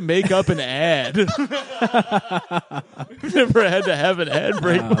 we had to make up an ad. We've never had to have an ad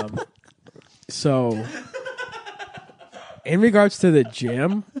break. So, in regards to the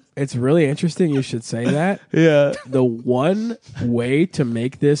gym, it's really interesting you should say that. Yeah, The one way to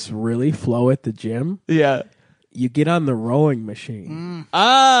make this really flow at the gym, yeah. you get on the rowing machine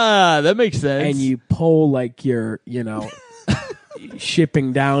That makes sense. and you pull like you're,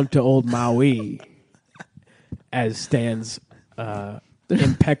 shipping down to old Maui as Stan's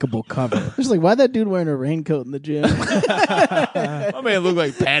impeccable cover. Just like, why that dude wearing a raincoat in the gym? My man looked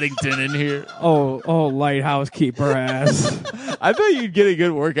like Paddington in here. Oh, lighthouse keeper ass. I bet you'd get a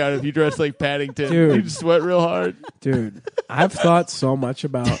good workout if you dressed like Paddington. Dude. You'd sweat real hard. Dude, I've thought so much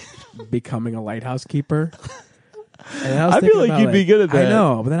about becoming a lighthouse keeper. And I feel like you'd be good at that. I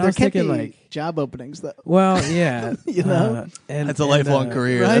know, but then I There was can't thinking be like, job openings though. well, yeah, You know? and That's a lifelong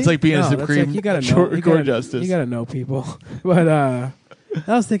career. right? That's like being a No, that's Supreme like you gotta know, Court Justice. You gotta know people. But I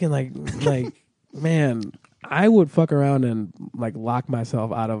was thinking like, man, I would fuck around and like lock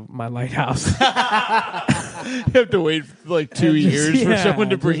myself out of my lighthouse. You have to wait like 2 years for someone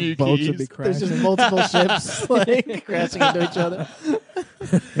to bring you boats would keys. be There's crashing. just multiple ships like crashing into each other.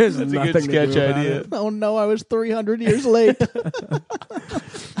 There's That's a nothing good to sketch do about idea. it. Oh no, I was 300 years late.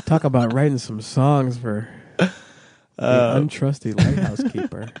 Talk about writing some songs for the untrusty lighthouse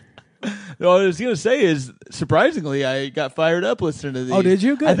keeper. What I was going to say is, surprisingly, I got fired up listening to these. Oh, did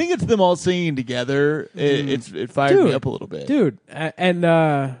you? Good. I think it's them all singing together. It fired me Dude, up a little bit. Dude, and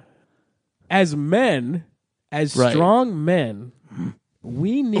as men, as Right. strong men,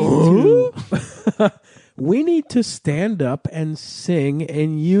 we need to we need to stand up and sing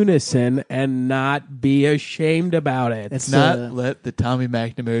in unison and not be ashamed about it. It's Not let the Tommy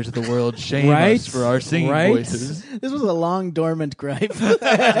McNamara's of the world shame Right? us for our singing Right? voices. This was a long dormant gripe.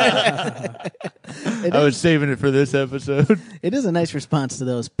 I was saving it for this episode. It is a nice response to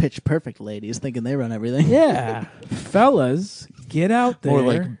those pitch perfect ladies thinking they run everything. Yeah, fellas, get out there. More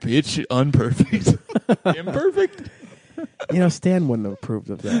like, bitch, unperfect. Imperfect? Stan wouldn't have approved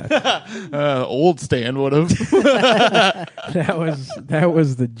of that. Old Stan would have. That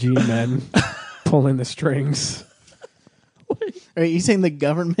was the G-men pulling the strings. Are you saying the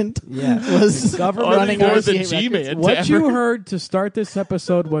government Yeah. was The government running more RCA than records? G-Man. What Tapper. you heard to start this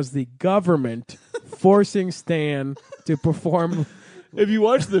episode was the government forcing Stan to perform. If you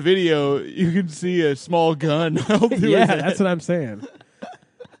watch the video, you can see a small gun held to his Yeah, head. that's what I'm saying.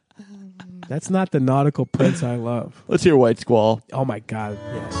 That's not the nautical prince I love. Let's hear White Squall. Oh my God,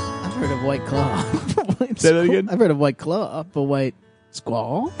 yes. I've heard of White Claw. Say that again? I've heard of White Claw, but White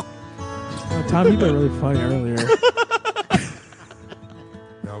Squall? Oh, Tom, you've been really funny earlier.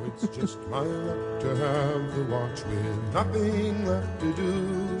 Now it's just my luck to have the watch with nothing left to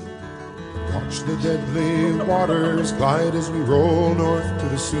do. Watch the deadly waters glide as we roll north to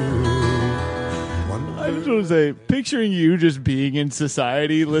the Sioux. I just want to say, picturing you just being in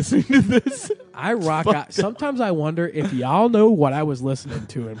society listening to this. I rock out. Sometimes I wonder if y'all know what I was listening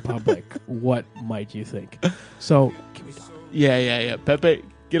to in public. What might you think? So, Yeah. Pepe,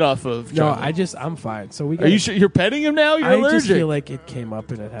 get off of no, Charlie. I'm fine. So we. Are you sure you're petting him now? You're I allergic. just feel like it came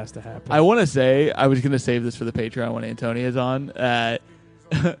up and it has to happen. I want to say, I was going to save this for the Patreon when Antonia's on.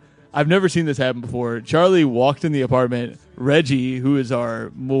 I've never seen this happen before. Charlie walked in the apartment. Reggie, who is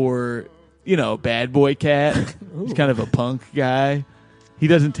our more, bad boy cat, he's kind of a punk guy. He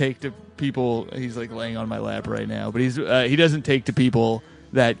doesn't take to people. He's like laying on my lap right now, but he doesn't take to people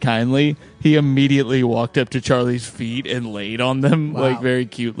that kindly. He immediately walked up to Charlie's feet and laid on them like very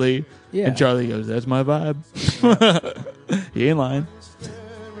cutely. Yeah. And Charlie goes, "That's my vibe." He ain't lying. Staring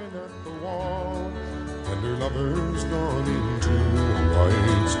at the wall, and her lover's gone into a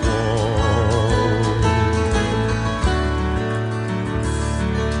white squall.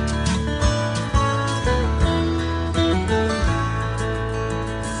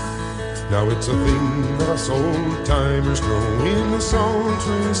 Now it's a thing that us old timers know in the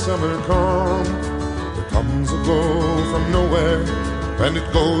sultry summer calm. There comes a blow from nowhere, and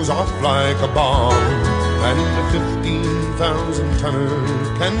it goes off like a bomb. And a 15,000 tonner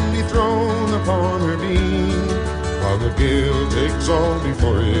can be thrown upon her beam, while the gale takes all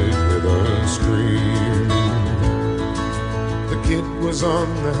before it with a scream. The kid was on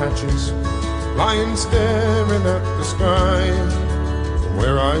the hatches, lying staring at the sky.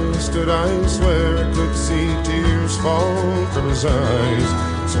 Where I stood, I swear I could see tears fall from his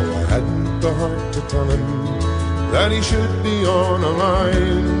eyes. So I hadn't the heart to tell him that he should be on a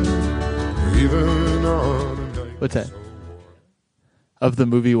line, or even on a night. What's that? Of the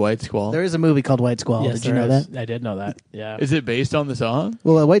movie White Squall? There is a movie called White Squall. Yes, Did you know there is. that? I did know that. Yeah, Is it based on the song?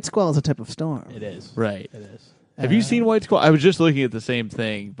 Well, a white squall is a type of storm. it is. Right. It is. Have you seen White Squall? I was just looking at the same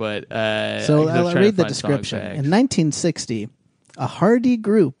thing, but So I was I'll trying to read the find song description. facts. In 1960, a hardy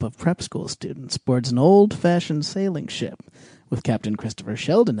group of prep school students boards an old-fashioned sailing ship. With Captain Christopher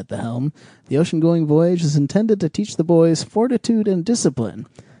Sheldon at the helm, the ocean-going voyage is intended to teach the boys fortitude and discipline.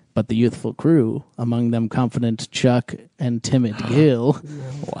 But the youthful crew, among them confident Chuck and timid Gil,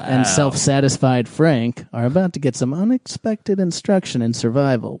 and self-satisfied Frank, are about to get some unexpected instruction in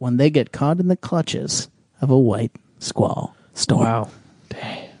survival when they get caught in the clutches of a white squall storm. Wow.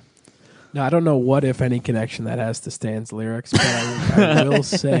 Dang. Now, I don't know what, if any, connection that has to Stan's lyrics, but I will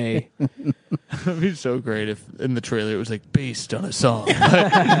say... It'd be so great if in the trailer it was like based on a song.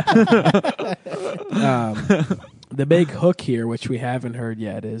 The big hook here, which we haven't heard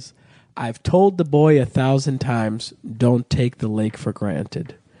yet, is I've told the boy 1,000 times, don't take the lake for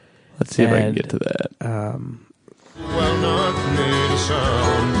granted. Let's see if I can And, get to that. Well, not made a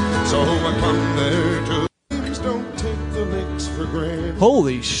sound, so I come there to. Please don't take the licks for granted.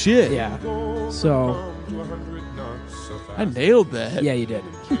 Holy shit. Yeah. So, Come to 100 knots so fast. I nailed that. yeah, you did.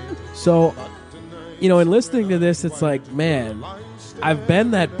 So, in listening to this, it's like, man, I've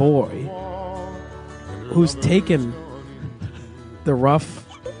been that boy who's taken the rough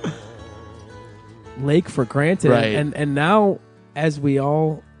lake for granted. Right. And now, as we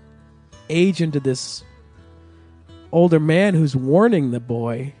all age into this older man who's warning the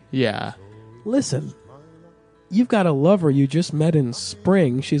boy, Yeah. listen, you've got a lover you just met in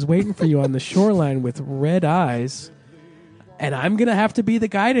spring. She's waiting for you on the shoreline with red eyes. And I'm going to have to be the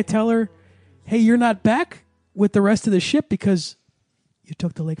guy to tell her, hey, you're not back with the rest of the ship because you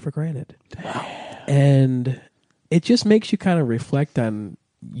took the lake for granted. And it just makes you kind of reflect on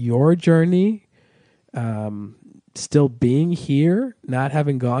your journey, still being here, not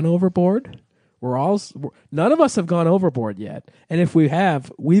having gone overboard. None of us have gone overboard yet. And if we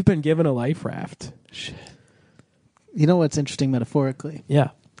have, we've been given a life raft. You know what's interesting metaphorically? Yeah.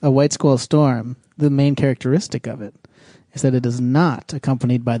 A white squall storm, the main characteristic of it is that it is not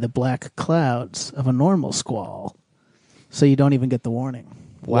accompanied by the black clouds of a normal squall. So you don't even get the warning.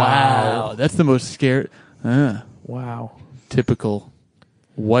 Wow. That's the most scary. Wow. Typical.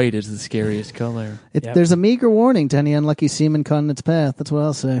 White is the scariest color. Yep. There's a meager warning to any unlucky seaman caught in its path. That's what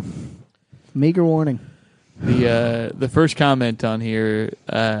I'll say. Meager warning. The first comment on here,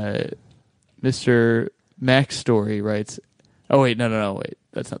 Mr. Max Story writes, oh, wait, no, wait.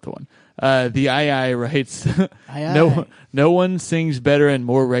 That's not the one. The II writes, no one sings better and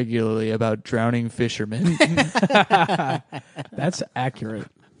more regularly about drowning fishermen. That's accurate.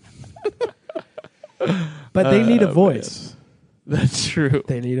 But they need a voice. That's true.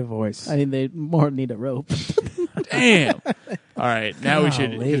 They need a voice. I mean, they more need a rope. Damn. All right, now we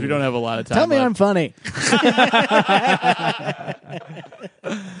should, because we don't have a lot of time Tell me left. I'm funny.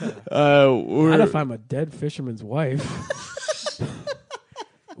 Not if I'm a dead fisherman's wife.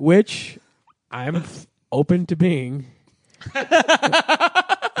 Which I'm open to being. In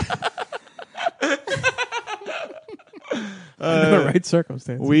the right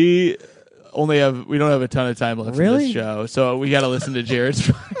circumstances. We don't have a ton of time left in Really? this show, so we got to listen to Jared's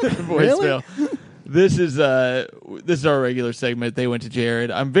voicemail. This is our regular segment. They went to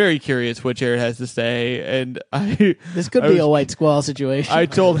Jared. I'm very curious what Jared has to say, and This could be a white squall situation. I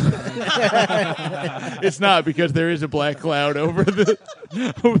told him it's not, because there is a black cloud over the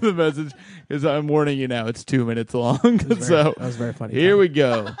message. Because I'm warning you now, it's 2 minutes long. So that was very funny. Here we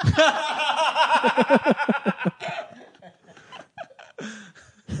go.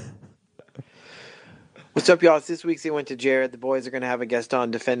 What's up, y'all? It's this week's They Went to Jared. The boys are going to have a guest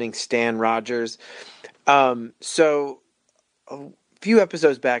on defending Stan Rogers. So a few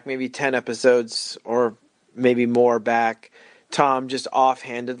episodes back, maybe 10 episodes or maybe more back, Tom just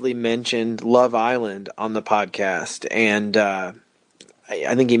offhandedly mentioned Love Island on the podcast. And I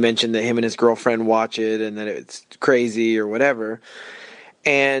think he mentioned that him and his girlfriend watch it and that it's crazy or whatever.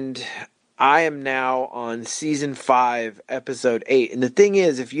 And I am now on season 5, episode 8. And the thing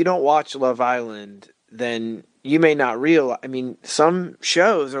is, if you don't watch Love Island, then you may not realize. I mean, some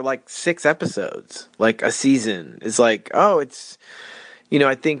shows are like 6 episodes, like a season. It's like, oh, it's,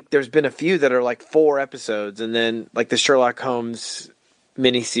 I think there's been a few that are like 4 episodes, and then like the Sherlock Holmes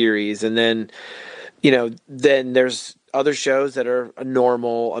miniseries, and then, then there's other shows that are a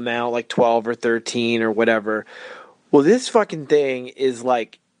normal amount, like 12 or 13 or whatever. Well, this fucking thing is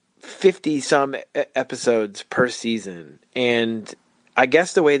like 50 some episodes per season, and I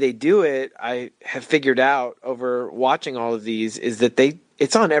guess the way they do it, I have figured out over watching all of these, is that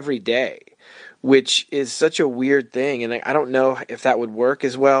it's on every day, which is such a weird thing, and I don't know if that would work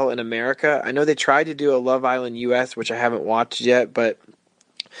as well in America. I know they tried to do a Love Island US, which I haven't watched yet, but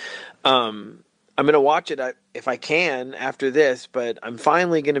I'm going to watch it if I can after this, but I'm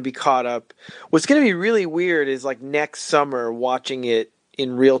finally going to be caught up. What's going to be really weird is like next summer watching it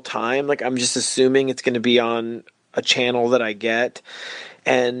in real time. Like I'm just assuming it's going to be on a channel that I get,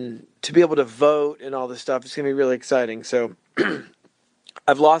 and to be able to vote and all this stuff, it's going to be really exciting. So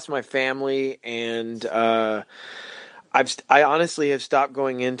I've lost my family, and I honestly have stopped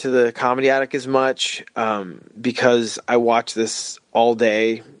going into the Comedy Attic as much because I watch this all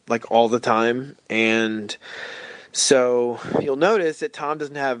day, like all the time. And so you'll notice that Tom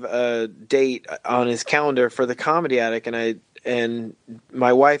doesn't have a date on his calendar for the Comedy Attic, and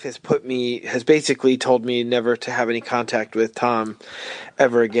my wife has basically told me never to have any contact with Tom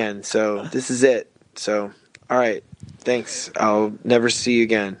ever again. So this is it. So, all right. Thanks. I'll never see you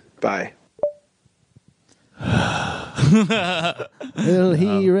again. Bye. Well,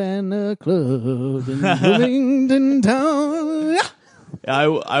 he ran a club in Bloomington town.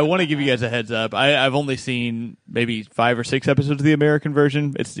 I want to give you guys a heads up. I've only seen maybe 5 or 6 episodes of the American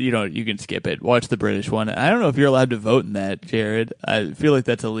version. It's you can skip it. Watch the British one. I don't know if you're allowed to vote in that, Jared. I feel like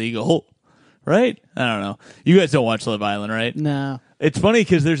that's illegal, right? I don't know. You guys don't watch Love Island, right? No. It's funny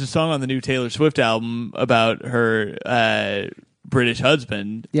because there's a song on the new Taylor Swift album about her British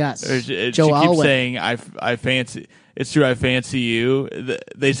husband. Yes, she Joe keeps Alwyn. saying I fancy. It's true. I fancy you.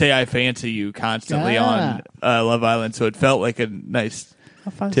 They say I fancy you constantly on Love Island, so it felt like a nice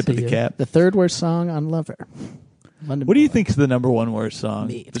tip of the cap. The third worst song on Lover. London What do you Boy. think is the number one worst song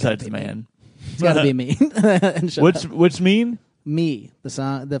Me. It's besides gotta be Man? It's got to be me. And shut up. What's mean? Me? The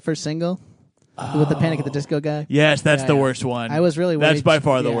song, the first single with the Panic at the Disco guy. Yes, that's Yeah, the yeah. worst one. I was really worried. That's by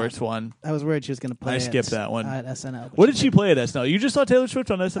far the yeah. worst one. I was worried she was going to play. I skipped it that one. at SNL. but What did she play at SNL? You just saw Taylor Swift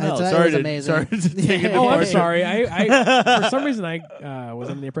on SNL. I thought it Sorry was to amazing. sorry to take it Yeah. Oh, I'm apart. sorry. I for some reason I was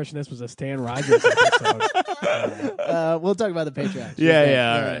under the impression this was a Stan Rogers episode. We'll talk about the Patreon.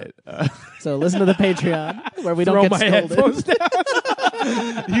 Yeah, all right. So listen to the Patreon where we don't Throw get my scolded. headphones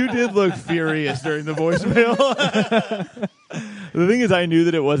down. You did look furious during the voicemail. The thing is, I knew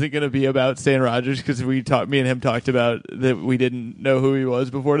that it wasn't going to be about Stan Rogers because me and him talked about that we didn't know who he was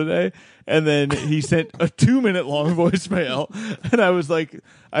before today, and then he sent a 2-minute long voicemail, and I was like,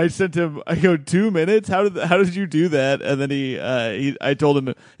 I sent him, I go 2 minutes. How did you do that? And then I told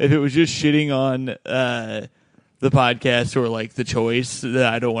him if it was just shitting on the podcast or like the choice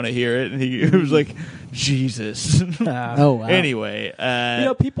that I don't want to hear it, and he was like, Jesus. Oh, wow. Anyway,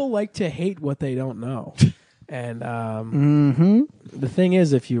 People like to hate what they don't know. And the thing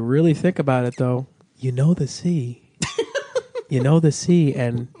is, if you really think about it, though, you know the sea. You know the sea,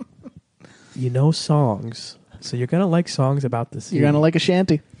 and you know songs. So you're going to like songs about the sea. You're going to like a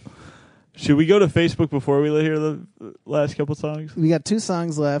shanty. should we go to Facebook before we hear the last couple songs? We got 2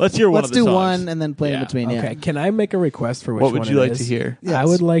 songs left. Let's hear one Let's of the do songs. one and then play in between. Okay, Yeah. can I make a request for which What would one you it like is? to hear? Yes. I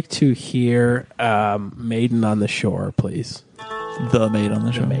would like to hear Maiden on the Shore, please. The Maid on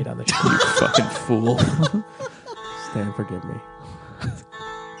the Show. The Maid on the Shore. You fucking fool. Stan, forgive me.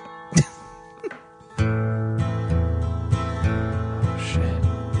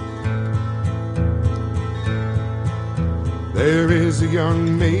 There is a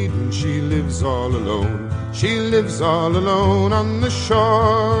young maiden, she lives all alone. She lives all alone on the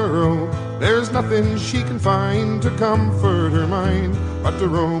shore. Oh, there's nothing she can find to comfort her mind but to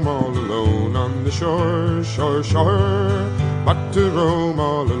roam all alone on the shore, shore, shore. But to roam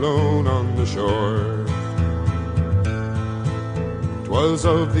all alone on the shore. 'Twas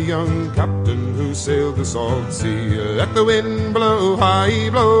of the young captain who sailed the salt sea. Let the wind blow high,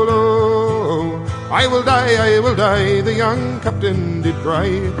 blow low. I will die, the young captain did cry,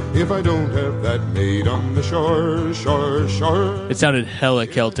 if I don't have that maid on the shore, shore, shore. It sounded hella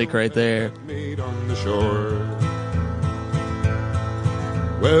Celtic right there. Maid on the shore.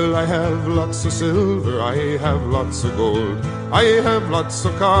 Well, I have lots of silver, I have lots of gold, I have lots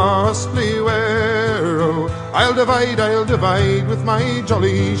of costly ware. Oh, I'll divide with my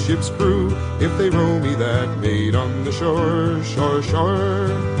jolly ship's crew, if they row me that maid on the shore, shore, shore.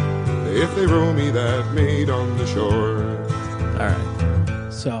 If they row me that maid on the shore. All right.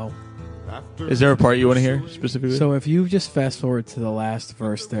 So, Is there a part you want to hear specifically? so if you just fast forward to the last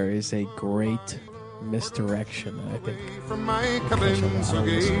verse, there is a great misdirection that I think From my will catch a cabin lot so of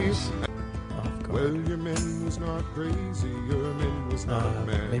gay. listeners off Well, your man was not crazy, your man was not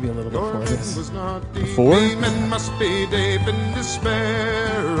mad. Maybe a little Your before man this. was not Before? demon must be Dave in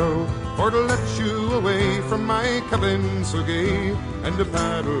despair, for to let you away from my cabin so gay, and to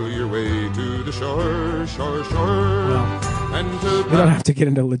paddle your way to the shore, shore, shore, and to We don't have to get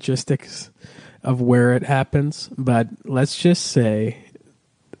into logistics of where it happens, but let's just say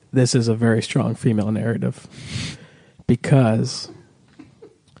this is a very strong female narrative because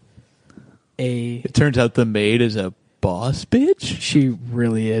It turns out the maid is a boss bitch. she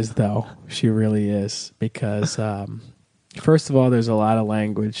really is, though. She really is because, first of all, there's a lot of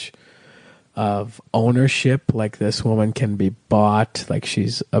language of ownership. Like this woman can be bought, like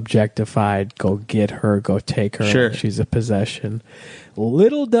she's objectified. Go get her, go take her. Sure. She's a possession.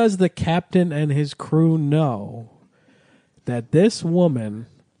 Little does the captain and his crew know that this woman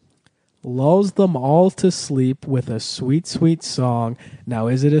lulls them all to sleep with a sweet, sweet song. Now,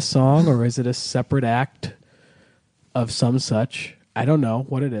 is it a song or is it a separate act of some such? I don't know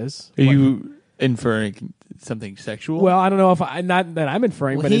what it is. Are you inferring something sexual? Well, I don't know if not that I'm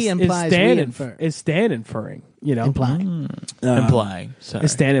inferring, Well, but he implies we infer. is Stan inferring? You know, Implying. implying. Sorry.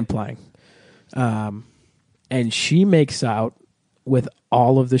 is Stan implying? And she makes out with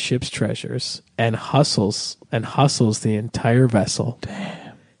all of the ship's treasures and hustles the entire vessel. Damn.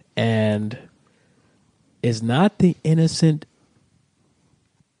 And is not the innocent,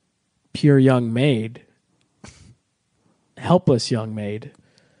 pure young maid, helpless young maid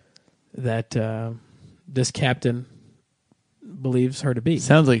that this captain believes her to be.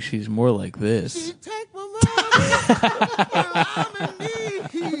 Sounds like she's more like this.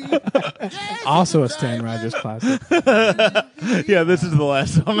 Also a Stan Rogers classic. Yeah, this is the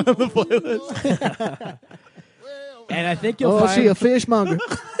last song on the playlist. And I think you'll Oh, find... she a fishmonger.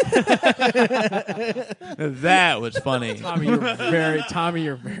 That was funny. Tommy, you're very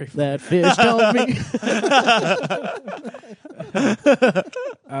funny. That fish told me.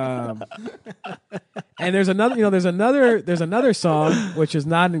 And there's another song which is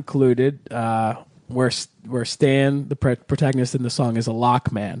not included where Stan, the protagonist in the song, is a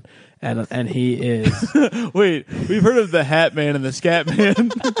lock man, and he is Wait, we've heard of the Hat Man and the Scat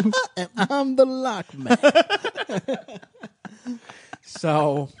Man. I'm the lock man.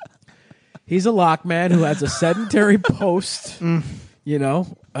 so he's a lock man who has a sedentary post,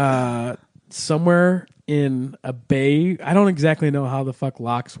 somewhere in a bay. I don't exactly know how the fuck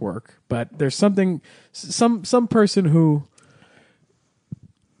locks work, but there's some person who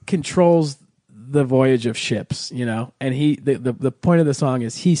controls the voyage of ships, and the point of the song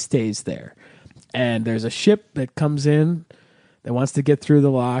is he stays there, and there's a ship that comes in that wants to get through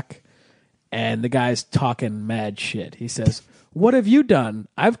the lock, and the guy's talking mad shit. He says, "What have you done?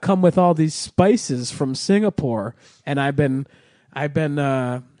 I've come with all these spices from Singapore, and I've been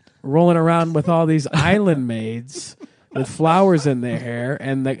rolling around with all these island maids with flowers in their hair."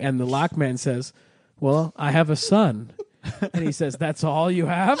 And the lockman says, "Well, I have a son." And he says, "That's all you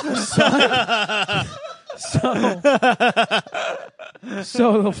have, a son?"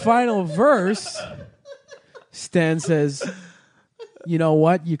 So the final verse, Stan says, "You know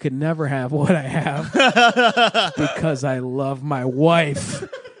what? You could never have what I have because I love my wife,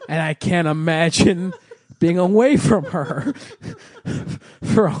 and I can't imagine being away from her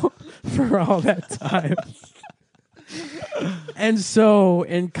for all that time." And so,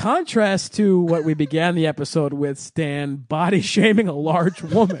 in contrast to what we began the episode with, Stan body shaming a large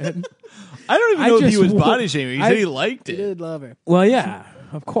woman. I don't even know if he was body shaming. He said he liked He it. did love her. Well, yeah,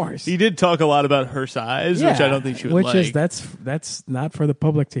 of course. He did talk a lot about her size, which I don't think she would like. Is that's not for the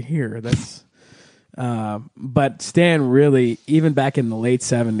public to hear. That's but Stan really, even back in the late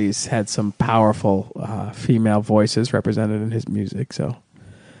 70s, had some powerful female voices represented in his music. So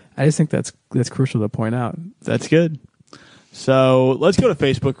I just think that's crucial to point out. That's good. So let's go to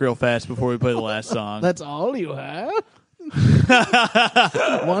Facebook real fast before we play the last song. That's all you have?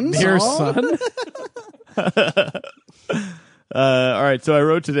 One Dear song? son. All right, so I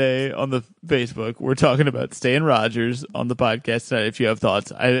wrote today on the Facebook, we're talking about Stan Rogers on the podcast tonight. If you have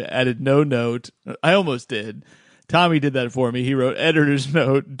thoughts, I added no note. I almost did. Tommy did that for me. He wrote editor's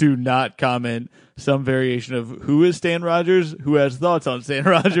note, do not comment. Some variation of who is Stan Rogers, who has thoughts on Stan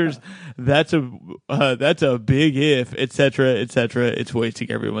Rogers. That's a big if, etc., etc. It's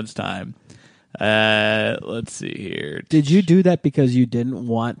wasting everyone's time. Let's see here. Did you do that because you didn't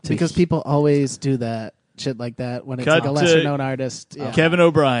want to? Because people always do that. Shit like that when it's Cut like a lesser known artist. Yeah. Kevin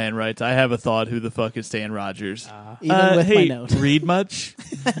O'Brien writes, I have a thought. Who the fuck is Stan Rogers? Even with hey, my note. read much?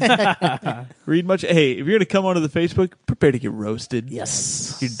 Read much? Hey, if you're going to come onto the Facebook, prepare to get roasted.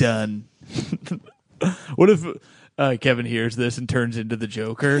 Yes. You're done. What if Kevin hears this and turns into the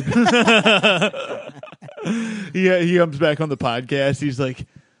Joker. He comes back on the podcast. He's like,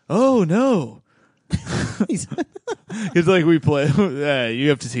 "Oh no." He's like, "We play." You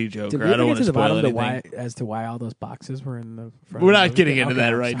have to see Joker. Did we I don't want to the spoil bottom anything. as to why all those boxes were in the front? We're of the not movie? getting into Okay,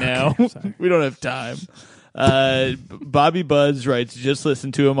 that I'm right sorry. now. I'm sorry. We don't have time. Bobby Buzz writes, "Just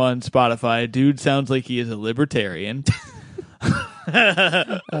listen to him on Spotify. Dude sounds like he is a libertarian."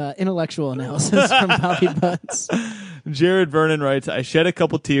 Intellectual analysis from Bobby Butts. Jared Vernon writes, "I shed a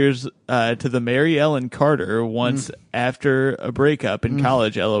couple tears to the Mary Ellen Carter once after a breakup in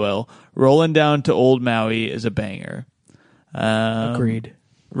college, LOL. Rolling down to Old Maui is a banger." Agreed.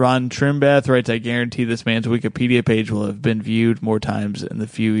 Ron Trimbath writes, "I guarantee this man's Wikipedia page will have been viewed more times in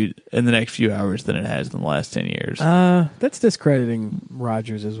the next few hours than it has in the last 10 years. That's discrediting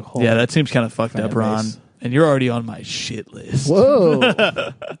Rogers as a whole. Yeah, that seems kind of fucked fan up, Ron. base. And you're already on my shit list." Whoa.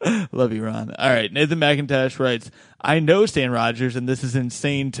 Love you, Ron. All right, Nathan McIntosh writes, "I know Stan Rogers, and this is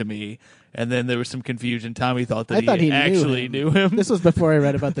insane to me." And then there was some confusion. Tommy thought that I thought he actually knew him. This was before I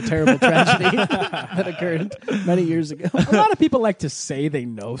read about the terrible tragedy that occurred many years ago. A lot of people like to say they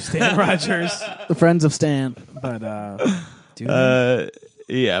know Stan Rogers, The friends of Stan. but do they?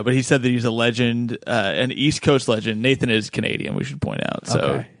 Yeah, but he said that he's a legend, an East Coast legend. Nathan is Canadian, we should point out.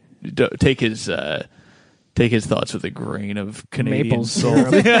 So Okay. take his thoughts with a grain of Canadian Maple salt.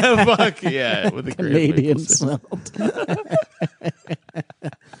 syrup. Yeah, fuck yeah, with a grain of Canadian maple syrup. salt.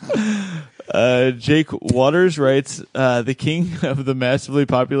 Jake Waters writes, "The king of the massively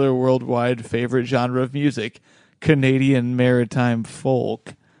popular worldwide favorite genre of music, Canadian maritime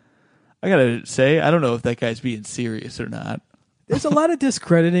folk." I gotta say, I don't know if that guy's being serious or not. There's a lot of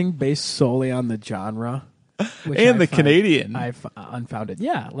discrediting based solely on the genre. which And I the find- Canadian. I've unfounded.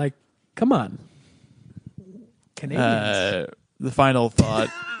 Yeah, like, come on. Canadians. The final thought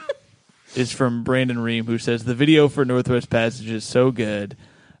is from Brandon Ream, who says, "The video for Northwest Passage is so good.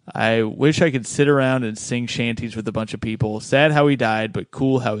 I wish I could sit around and sing shanties with a bunch of people. Sad how he died, but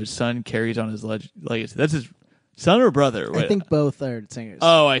cool how his son carries on his legacy." That's his son or brother? I think both are singers.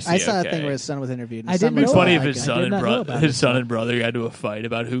 Oh, I see. I saw a Okay. thing where his son was interviewed. And I his son didn't looks It's funny like if his him. son did and not know about his his son son. and brother got into a fight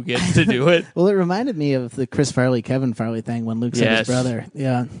about who gets to do it. Well, it reminded me of the Chris Farley, Kevin Farley thing when Luke said Yes. his brother.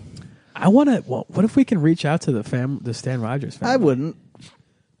 Yeah. I want to. Well, what if we can reach out to the Stan Rogers family? I wouldn't,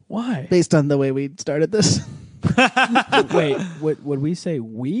 Why? based on the way we started this. Wait, would we say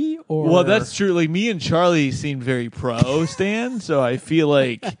we or? Well, that's true. Like, me and Charlie seemed very pro Stan, so I feel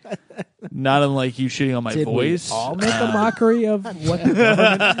like not unlike you shitting on my Did voice. we all make a mockery of what the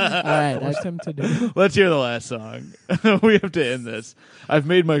government All right. forced him to do? Let's hear the last song. We have to end this. I've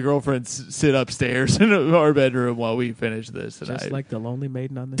made my girlfriend sit upstairs in our bedroom while we finish this. And Just like the lonely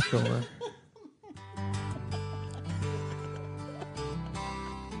maiden on the shore.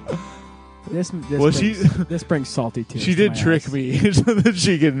 This Well, this brings salty tears. she to did my trick eyes. me so that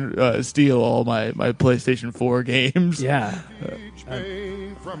she can steal all my PlayStation 4 games. Yeah, Each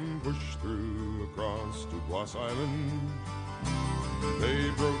bay from Bush through across to Bloss Island. They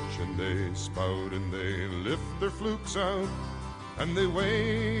broach and they spout and they lift their flukes out and they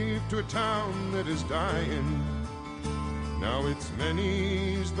wave to a town that is dying. Now it's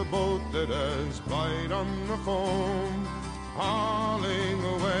many's the boat that has plied on the foam, hauling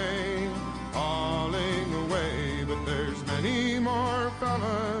away, but there's many more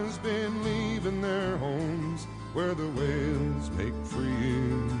fellas been leaving their homes where the whales make free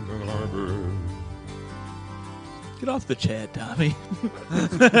in the harbor. Get off the chat, Tommy.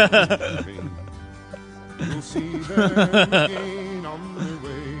 You'll see them again on their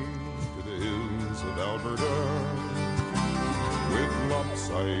way to the hills of Alberta. With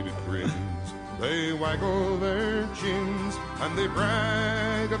lopsided grins, they waggle their chins and they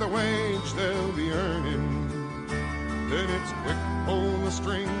brag of the wage they'll be earning. Then it's quick, pull the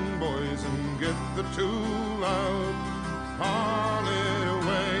string, boys, and get the tool out. Haul it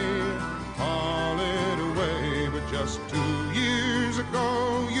away. But just 2 years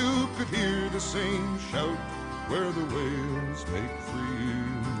ago, you could hear the same shout where the whales make free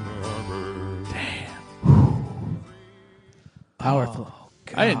in the harbor. Powerful.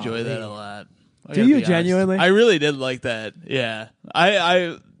 I enjoy that a lot. I Do gotta you be honest. genuinely? I really did like that. Yeah.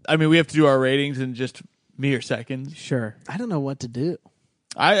 I mean, we have to do our ratings in just mere seconds. sure. I don't know what to do.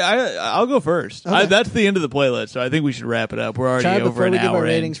 I'll go first. Okay. That's the end of the playlist, so I think we should wrap it up. We're already Chad, over before an we give hour our in.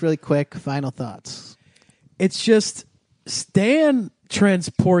 ratings really quick, final thoughts. It's just Stan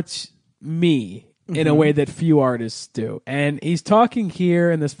transports me in a way that few artists do, and he's talking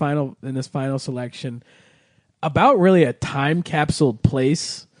here in this final selection about really a time capsule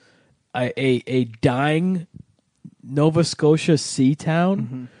place, a dying Nova Scotia sea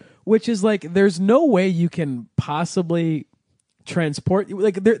town which is like there's no way you can possibly transport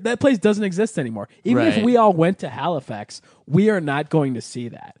that place doesn't exist anymore. Even if Right. we all went to Halifax, we are not going to see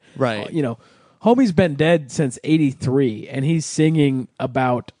that. Right. Homie's been dead since 83 and he's singing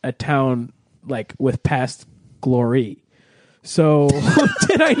about a town like with past glory. So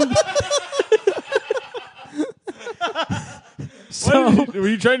did I So were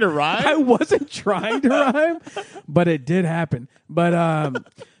you trying to rhyme? I wasn't trying to rhyme, but it did happen.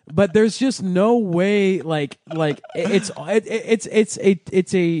 But there's just no way. Like it's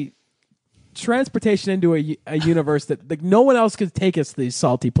a transportation into a universe that like no one else could take us to these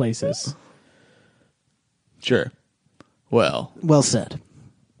salty places. Sure. Well said.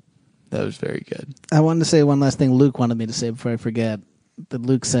 that was very good. I wanted to say one last thing Luke wanted me to say before I forget. That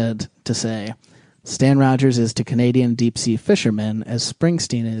Luke said to say, Stan Rogers is to Canadian deep-sea fishermen as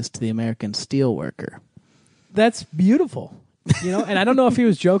Springsteen is to the American steelworker. That's beautiful. And I don't know if he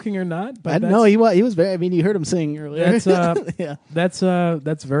was joking or not, but No, he was very. I mean, you heard him sing earlier. That's yeah.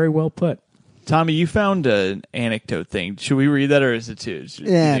 That's very well put. Tommy, you found an anecdote thing. Should we read that or is it too?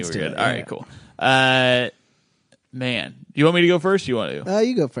 Yeah, we're let's do good. it. All Yeah. right, cool. Man, you want me to go first? You want to?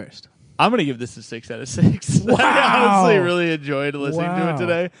 You go first. I'm going to give this a 6 out of 6. Wow. I honestly really enjoyed listening to Wow. it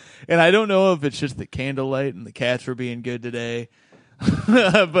today. And I don't know if it's just the candlelight and the cats were being good today.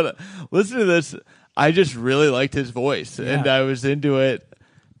 But listen to this. I just really liked his voice and I was into it.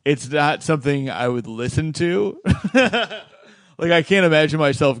 It's not something I would listen to. Like, I can't imagine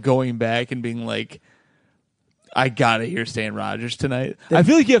myself going back and being like, I gotta hear Stan Rogers tonight. I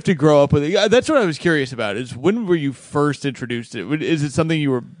feel like you have to grow up with it. Yeah, that's what I was curious about. Is when were you first introduced to it? Is it something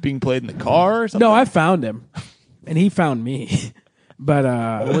you were being played in the car or something? No, I found him, and he found me.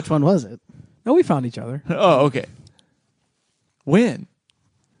 But Which one was it? no, we found each other Oh, okay. When?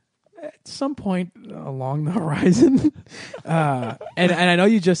 at some point along the horizon. And I know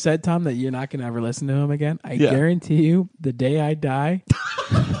you just said, Tom, that you're not going to ever listen to him again. I Yeah. guarantee you, the day I die,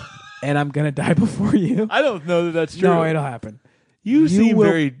 and I'm going to die before you. I don't know that that's true. No, it'll happen. you seem will-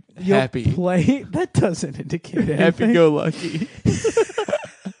 very You'll happy. Play that doesn't indicate anything. Happy-go-lucky.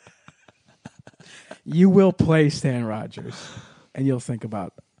 You will play Stan Rogers, and you'll think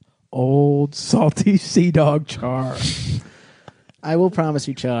about old salty sea dog Char. I will promise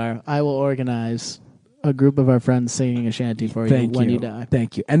you, Char. I will organize a group of our friends singing a shanty for you when you die.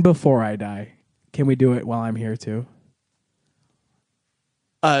 Thank you. And before I die, can we do it while I'm here too?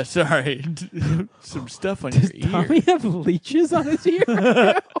 Sorry. Some stuff on your ear. Tommy have leeches on his ear?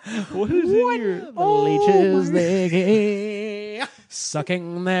 What is in your... The leeches they gave.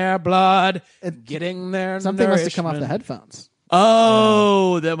 Sucking their blood, getting their Something must have come off the nourishment. headphones.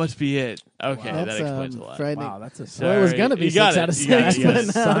 Oh, that must be it. Okay, that That's, explains a lot. frightening. Wow, that's a sign. Well, it was Sorry. going to be You got 6 out of it. You got it. 6, You got but it.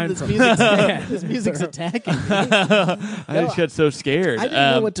 now Sign this from music's, Stan. this music's attacking me. I just got so scared. I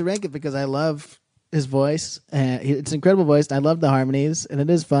didn't know what to rank it because I love his voice. It's an incredible voice. And I love the harmonies, and it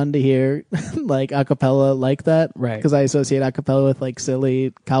is fun to hear like acapella like that, Right. Because I associate acapella with like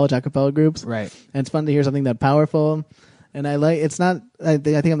silly college acapella groups, Right. And it's fun to hear something that powerful. And I like. It's not. I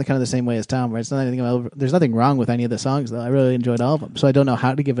think I'm kind of the same way as Tom. Right? It's not anything. There's nothing wrong with any of the songs though. I really enjoyed all of them. So I don't know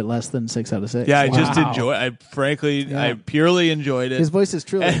how to give it less than 6 out of 6. Yeah, I just Wow. enjoy. I purely enjoyed it. His voice is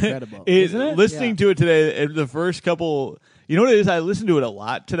truly incredible. Isn't it? Listening to it today, the first couple. You know what it is? I listened to it a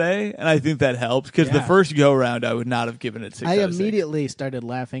lot today, and I think that helps because the Yeah. first go around, I would not have given it 6 I out of 6. immediately started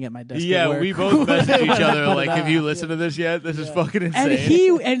laughing at my desk. Yeah, at work. we both messaged each other Put it like, "Have on. you listened to this yet? This is fucking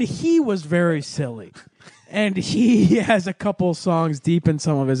insane." And he was very silly. And he has a couple songs deep in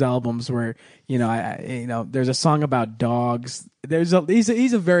some of his albums where there's a song about dogs. He's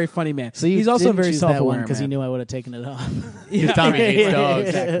a very funny man. So he's also didn't very choose that self-aware one because he man. knew I would have taken it off. Because Tommy hates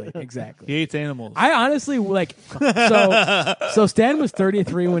dogs. Exactly. He hates animals. I honestly like so Stan was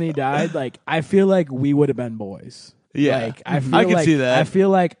 33 when he died. Like I feel like we would have been boys. Yeah. Like, I feel I can like, see that. I feel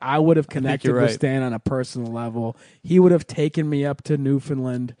like I would have connected you're with right. Stan on a personal level. He would have taken me up to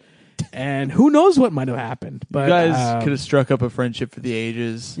Newfoundland, and who knows what might have happened. But you guys could have struck up a friendship for the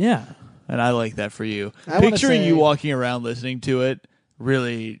ages. yeah. And I like that for you. I wanna Picturing say- you walking around listening to it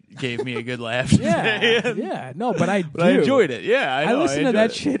really gave me a good laugh. Yeah, yeah, no, but I But I enjoyed it. Yeah, I know, listened to enjoyed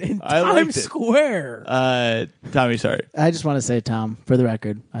that it. shit in I liked Times it. Square. Tommy, sorry. I just want to say, Tom, for the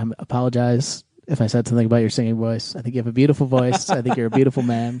record, I apologize if I said something about your singing voice. I think you have a beautiful voice. I think you're a beautiful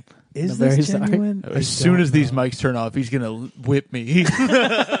man. Is I'm very this sorry. genuine? As soon as these mics turn off, he's gonna whip me.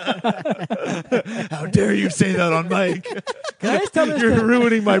 How dare you say that on mic? Can I just tell this? You're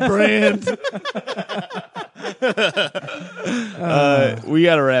ruining my brand. We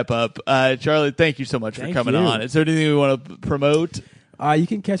got to wrap up. Charlie, thank you so much for Thank coming you. on. Is there anything we want to promote? You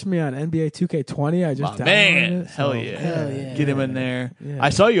can catch me on NBA 2K20. I just My man, downloaded it, hell so- yeah. Hell yeah. Get him in there. Yeah. I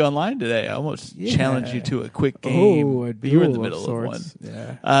saw you online today. I almost Yeah. challenged you to a quick game. Oh, a but you were in the duel middle of one. sorts.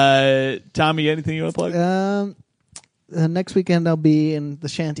 Yeah. Tommy, anything you want to plug? Next weekend I'll be in the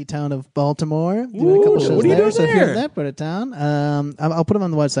shanty town of Baltimore doing a couple shows what are you there. doing So if you're in there? that part of town, I'll put them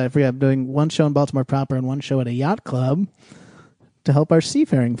on the website. I forget. I'm doing one show in Baltimore proper and one show at a yacht club to help our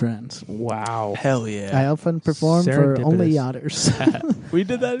seafaring friends. Wow. Hell yeah. I often perform for only Serendipitous. yachters. We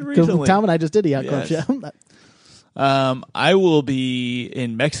did that 'Cause recently. Tom and I just did a yacht club Yes. show. I will be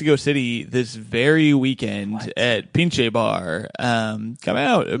in Mexico City this very weekend at Pinche Bar. Come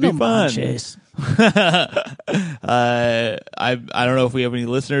out. It'll be No fun. manches. I don't know if we have any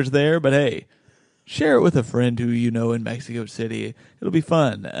listeners there, but hey, share it with a friend who you know in Mexico City. It'll be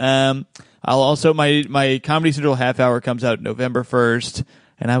fun. I'll also my Comedy Central half hour comes out November 1st,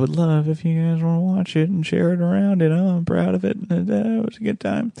 and I would love if you guys want to watch it and share it around. I'm proud of it. And, it was a good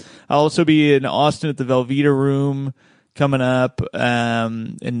time. I'll also be in Austin at the Velveeta Room coming up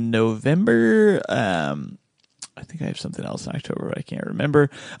in November. I think I have something else in October, but I can't remember.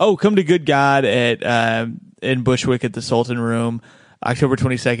 Oh, come to Good God at in Bushwick at the Sultan Room. October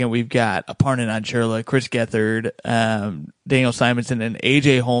 22nd, we've got Aparna Nancherla, Chris Gethard, Daniel Simonson, and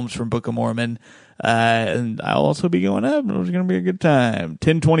AJ Holmes from Book of Mormon. And I'll also be going up. It's going to be a good time.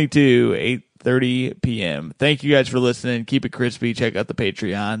 10/22, 8:30 p.m. Thank you guys for listening. Keep it crispy. Check out the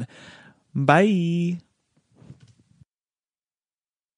Patreon. Bye.